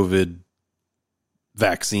this COVID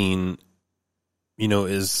vaccine,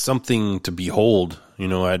 is something to behold.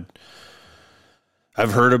 I've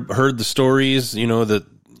heard the stories, that,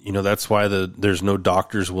 that's why there's no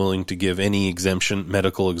doctors willing to give any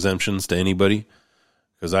medical exemptions to anybody.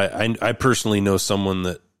 Because I personally know someone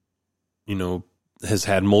that, has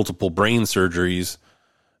had multiple brain surgeries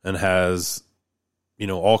and has,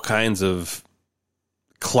 all kinds of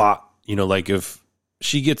clot, like if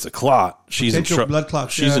she gets a clot, she's in trouble. Blood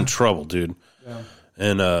clots, she's in trouble, dude. Yeah.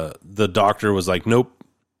 And the doctor was like, nope.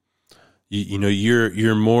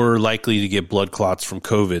 You're more likely to get blood clots from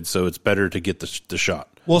COVID, so it's better to get the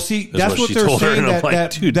shot. Well, see, that's what they're saying,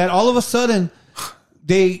 that all of a sudden,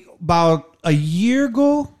 about a year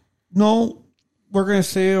ago, we're going to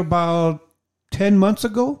say about 10 months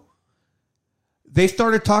ago, they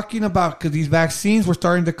started talking about, because these vaccines were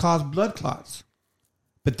starting to cause blood clots.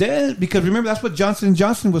 But then, because remember, that's what Johnson &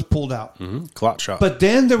 Johnson was pulled out. Mm-hmm. Clot shot. But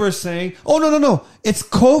then they were saying, no. It's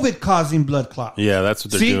COVID causing blood clots. Yeah, that's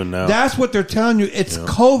what they're doing now. That's what they're telling you. It's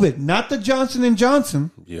COVID, not the Johnson &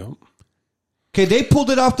 Johnson. Yep. Okay, they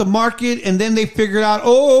pulled it off the market, and then they figured out,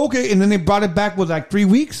 okay, and then they brought it back with like 3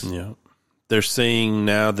 weeks. Yeah. They're saying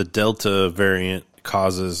now the Delta variant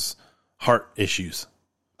causes heart issues.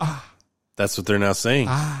 That's what they're now saying.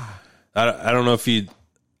 I don't know if you...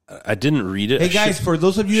 I didn't read it. Hey guys, for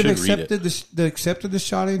those of you who have accepted the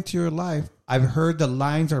shot into your life, I've heard the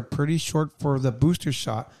lines are pretty short for the booster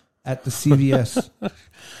shot at the CVS.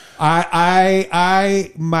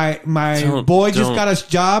 My boy just got a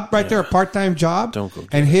job right there, a part-time job. Don't go.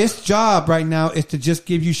 And his job right now is to just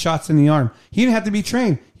give you shots in the arm. He didn't have to be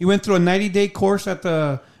trained. He went through a 90-day course at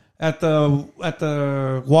the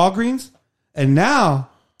Walgreens, and now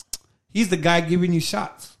he's the guy giving you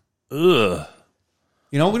shots. Ugh.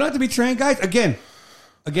 We don't have to be trained, guys. Again.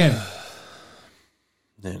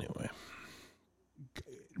 Anyway.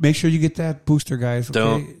 Make sure you get that booster, guys.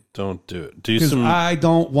 Okay? Don't do it. Because I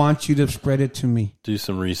don't want you to spread it to me. Do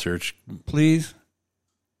some research. Please.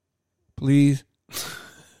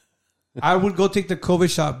 I would go take the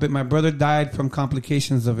COVID shot, but my brother died from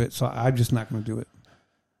complications of it, so I'm just not going to do it.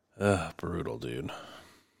 Brutal, dude.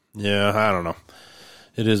 Yeah, I don't know.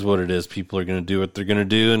 It is what it is. People are going to do what they're going to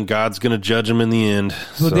do, and God's going to judge them in the end.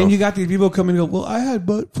 So then you got these people coming and go, well, I had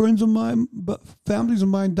friends of mine, but families of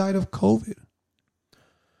mine died of COVID.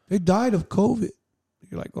 They died of COVID.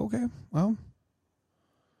 You're like, okay, well,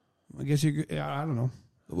 I guess I don't know.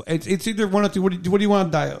 It's either one or two. What do you want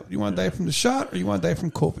to die of? You want to die from the shot, or you want to die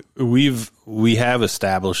from COVID? We have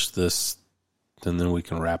established this, and then we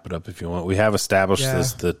can wrap it up if you want. We have established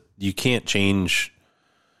this, that you can't change.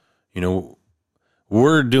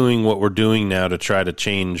 We're doing what we're doing now to try to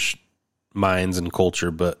change minds and culture,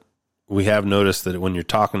 but we have noticed that when you're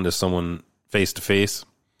talking to someone face to face,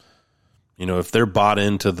 if they're bought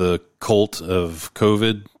into the cult of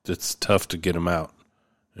COVID, it's tough to get them out.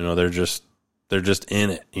 They're just in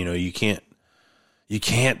it. You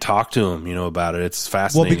can't talk to them, about it. It's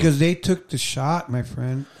fascinating. Well, because they took the shot, my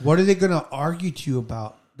friend. What are they going to argue to you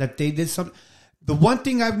about? That they did something? The one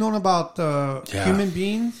thing I've known about human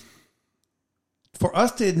beings, for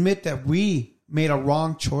us to admit that we made a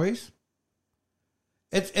wrong choice,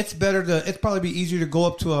 it's better to. It's probably be easier to go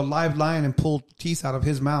up to a live lion and pull teeth out of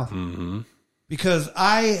his mouth. Mm-hmm. Because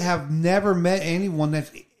I have never met anyone that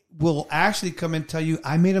will actually come and tell you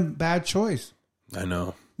I made a bad choice. I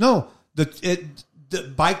know. No, the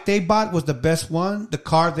bike they bought was the best one. The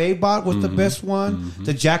car they bought was the best one. Mm-hmm.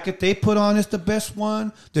 The jacket they put on is the best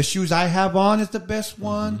one. The shoes I have on is the best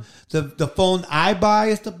one. The phone I buy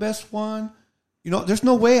is the best one. There's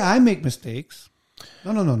no way I make mistakes.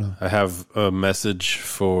 No. I have a message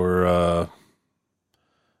for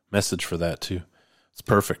that too. It's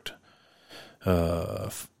perfect.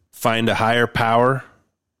 Find a higher power.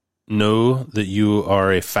 Know that you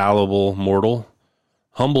are a fallible mortal.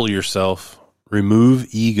 Humble yourself. Remove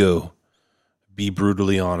ego. Be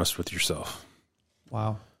brutally honest with yourself.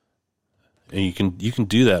 Wow. And you can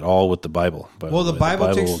do that all with the Bible. Well, the Bible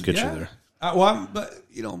will get you there. But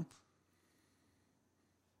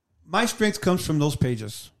my strength comes from those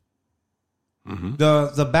pages. Mm-hmm.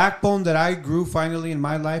 The backbone that I grew finally in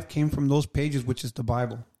my life came from those pages, which is the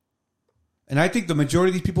Bible. And I think the majority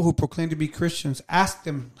of these people who proclaim to be Christians, ask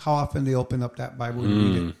them how often they open up that Bible and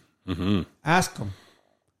read it. Mm-hmm. Ask them.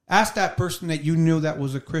 Ask that person that you knew that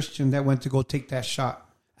was a Christian that went to go take that shot.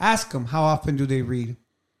 Ask them how often do they read?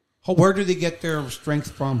 Where do they get their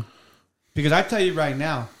strength from? Because I tell you right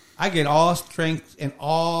now, I get all strength and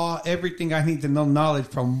everything I need to know knowledge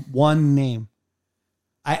from one name.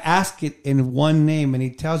 I ask it in one name, and he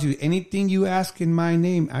tells you, anything you ask in my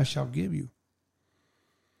name, I shall give you.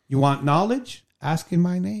 You want knowledge? Ask in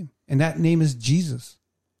my name. And that name is Jesus.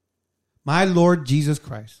 My Lord Jesus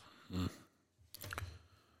Christ.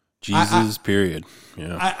 Jesus, period.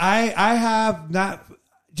 Yeah. I have not...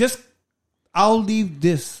 I'll leave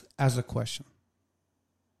this as a question.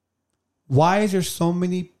 Why is there so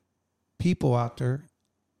many people out there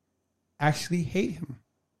actually hate him?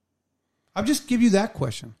 I'll just give you that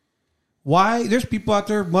question. Why? There's people out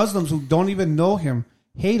there, Muslims, who don't even know him,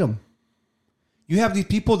 hate him. You have these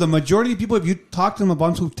people, the majority of people, if you talk to them, a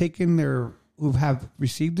bunch who have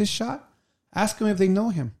received this shot, ask them if they know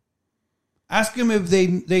him. Ask them if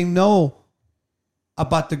they know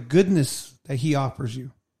about the goodness that he offers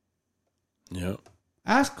you. Yeah.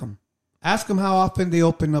 Ask them. Ask them how often they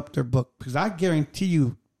open up their book. Because I guarantee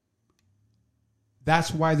you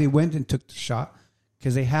that's why they went and took the shot.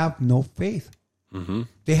 Because they have no faith. Mm-hmm.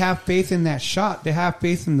 They have faith in that shot. They have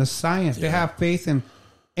faith in the science. Yeah. They have faith in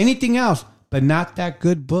anything else, but not that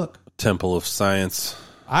good book. Temple of Science.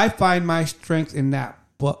 I find my strength in that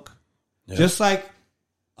book. Yeah. Just like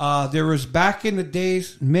there was back in the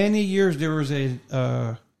days, many years, there was a,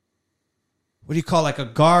 like a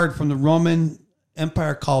guard from the Roman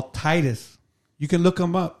Empire called Titus. You can look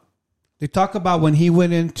him up. They talk about when he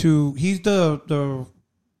went into, he's the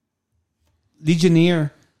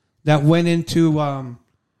legionnaire that went into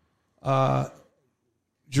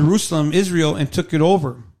Jerusalem, Israel, and took it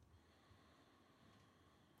over.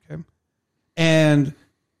 Okay. And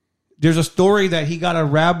there's a story that he got a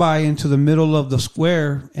rabbi into the middle of the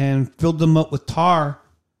square and filled them up with tar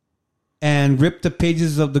and ripped the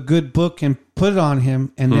pages of the good book and put it on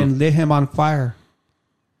him and then lit him on fire.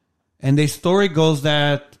 And the story goes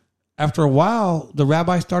that after a while, the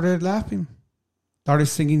rabbi started laughing, started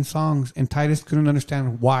singing songs, and Titus couldn't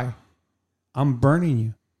understand why. I'm burning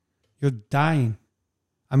you. You're dying.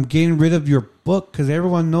 I'm getting rid of your book because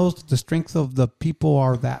everyone knows that the strength of the people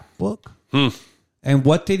are that book. And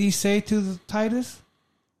what did he say to Titus?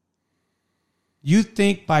 You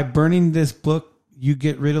think by burning this book, you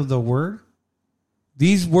get rid of the word?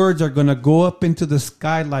 These words are going to go up into the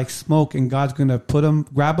sky like smoke, and God's going to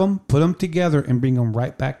grab them, put them together, and bring them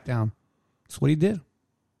right back down. That's what he did.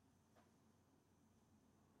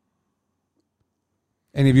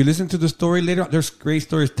 And if you listen to the story later on, there's great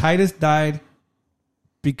stories. Titus died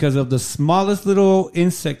because of the smallest little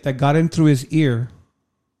insect that got in through his ear.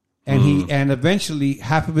 And eventually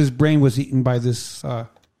half of his brain was eaten by this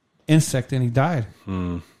insect, and he died.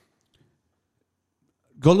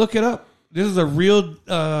 Go look it up. This is a real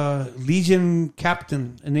Legion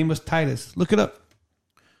captain. His name was Titus. Look it up.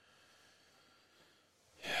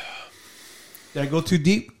 Did I go too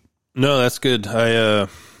deep? No, that's good. I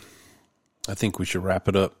think we should wrap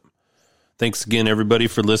it up. Thanks again, everybody,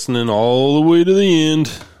 for listening all the way to the end.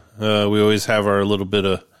 We always have our little bit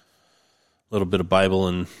of Bible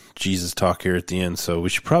and Jesus talk here at the end, so we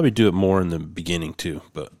should probably do it more in the beginning too.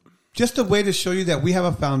 But just a way to show you that we have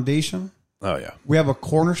a foundation. Oh yeah, we have a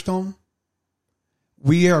cornerstone.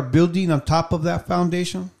 We are building on top of that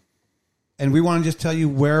foundation, and we want to just tell you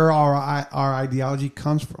where our ideology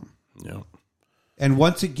comes from. Yeah. And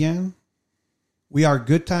once again, we are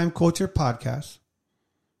Good Time Culture Podcast.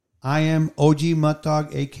 I am OG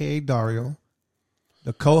Muttdog, a.k.a. Dario.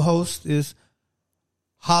 The co-host is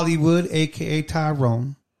Hollywood, a.k.a.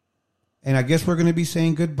 Tyrone. And I guess we're going to be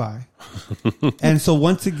saying goodbye. And so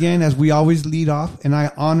once again, as we always lead off, and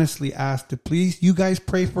I honestly ask to please, you guys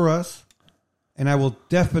pray for us. And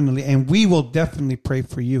we will definitely pray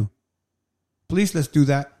for you. Please, let's do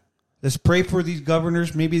that. Let's pray for these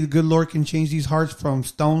governors. Maybe the good Lord can change these hearts from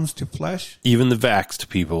stones to flesh. Even the vaxxed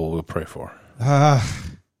people we'll pray for.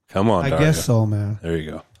 Come on, Dario. I guess so, man. There you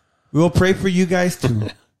go. We'll pray for you guys too.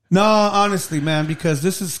 No, honestly, man, because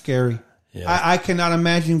this is scary. Yeah. I cannot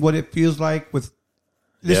imagine what it feels like with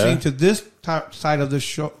listening to this side of the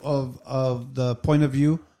show of the point of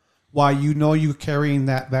view while you know you're carrying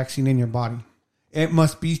that vaccine in your body. It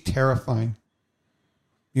must be terrifying.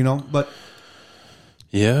 But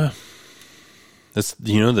yeah. That's,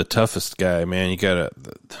 the toughest guy, man. You gotta,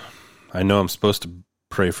 I know I'm supposed to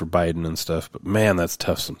pray for Biden and stuff, but man, that's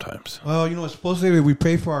tough sometimes. Well, it's supposed to be we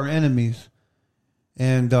pray for our enemies.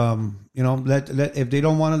 And, let if they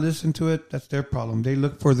don't want to listen to it, that's their problem. They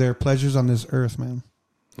look for their pleasures on this earth, man.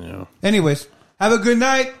 Yeah. Anyways, have a good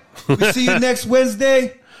night. We'll see you next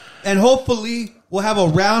Wednesday. And hopefully we'll have a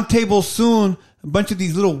round table soon. A bunch of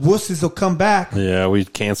these little wusses will come back. Yeah, we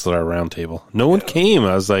canceled our round table. No one came.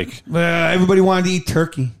 I was like... everybody wanted to eat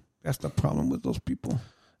turkey. That's the problem with those people.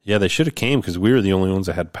 Yeah, they should have came because we were the only ones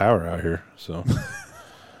that had power out here. So,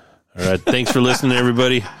 all right. Thanks for listening,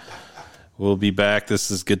 everybody. We'll be back. This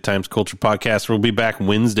is Good Times Culture Podcast. We'll be back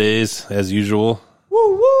Wednesdays as usual.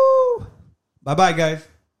 Woo woo! Bye bye, guys.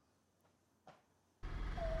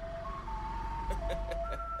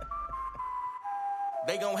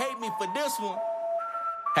 They gon' hate me for this one.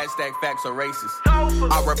 Hashtag facts are racist.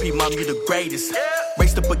 R.I.P. mom, you the greatest.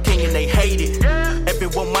 Raised up a king and they hate it.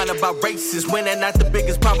 Everyone mind about races when they're not the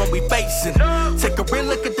biggest problem we facing. Take a real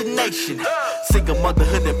look at the nation. Single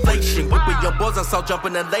motherhood inflation. Whipping your boys, I saw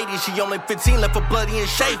jumping a lady. She only 15, left for bloody and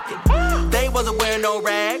shaking. They wasn't wearing no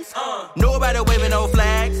rags. Nobody waving no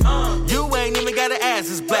flags. You ain't even got an ass.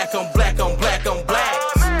 It's black on black on black on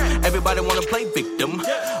blacks. Everybody wanna play victim.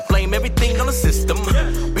 Blame everything on the system.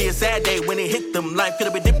 Be a sad day when it hit them. Life could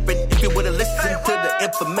have been different if you would've listened to the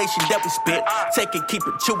information that we spit. Take it, keep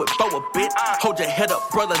it, chew it for a bit. Hold your head up,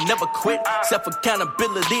 brother, never quit.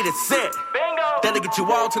 Self-accountability, that's it. That'll get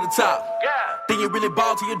you all to the top. Then you really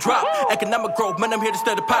ball till you drop. Economic growth, man, I'm here to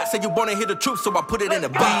stir the pot. Say you wanna hear the truth, so I put it in a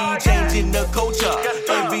box. Changing the culture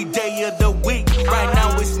every day of the week. Right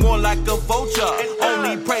now it's more like a vulture.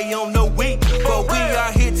 Only prey on the weak, but we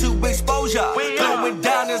are here to expose ya. Going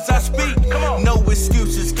down as I speak. No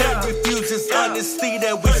excuses, can't refuse this honesty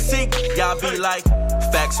that we seek. Y'all be like,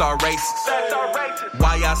 facts are racist.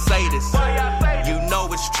 Why y'all say this? You know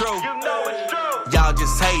it's true. Y'all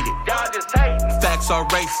just hate it. Facts are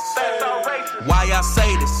racist. Why y'all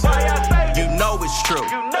say this? You know it's true.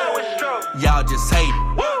 Y'all just hate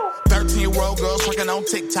it. 13-year-old girls working on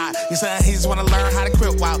TikTok. You saying he just wanna learn how to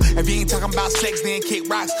crip walk. If you ain't talking about sex, then kick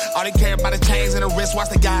rocks. All they care about the chains and the wrist, watch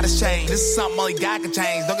the goddess change. This is something only God can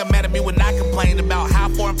change. Don't get mad at me when I complain about how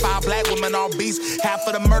 4 and 5 black women are beasts. Half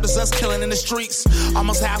of the murders us killing in the streets.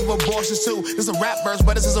 Almost half of abortions too. This is a rap verse,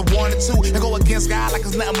 but this is a warning too. They go against God like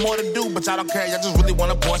there's nothing more to do. But y'all don't care, y'all just really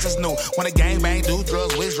want a voice that's new. Wanna gangbang, do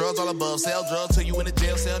drugs, wish drugs all above. Sell drugs till you in the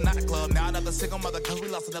jail cell, not a club. Now another single mother, cause we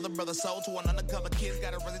lost another brother. Sold to an undercover, kids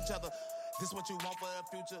gotta run each other. This what you want for the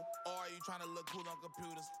future? Or are you trying to look cool on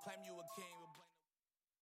computers? Claim you a king with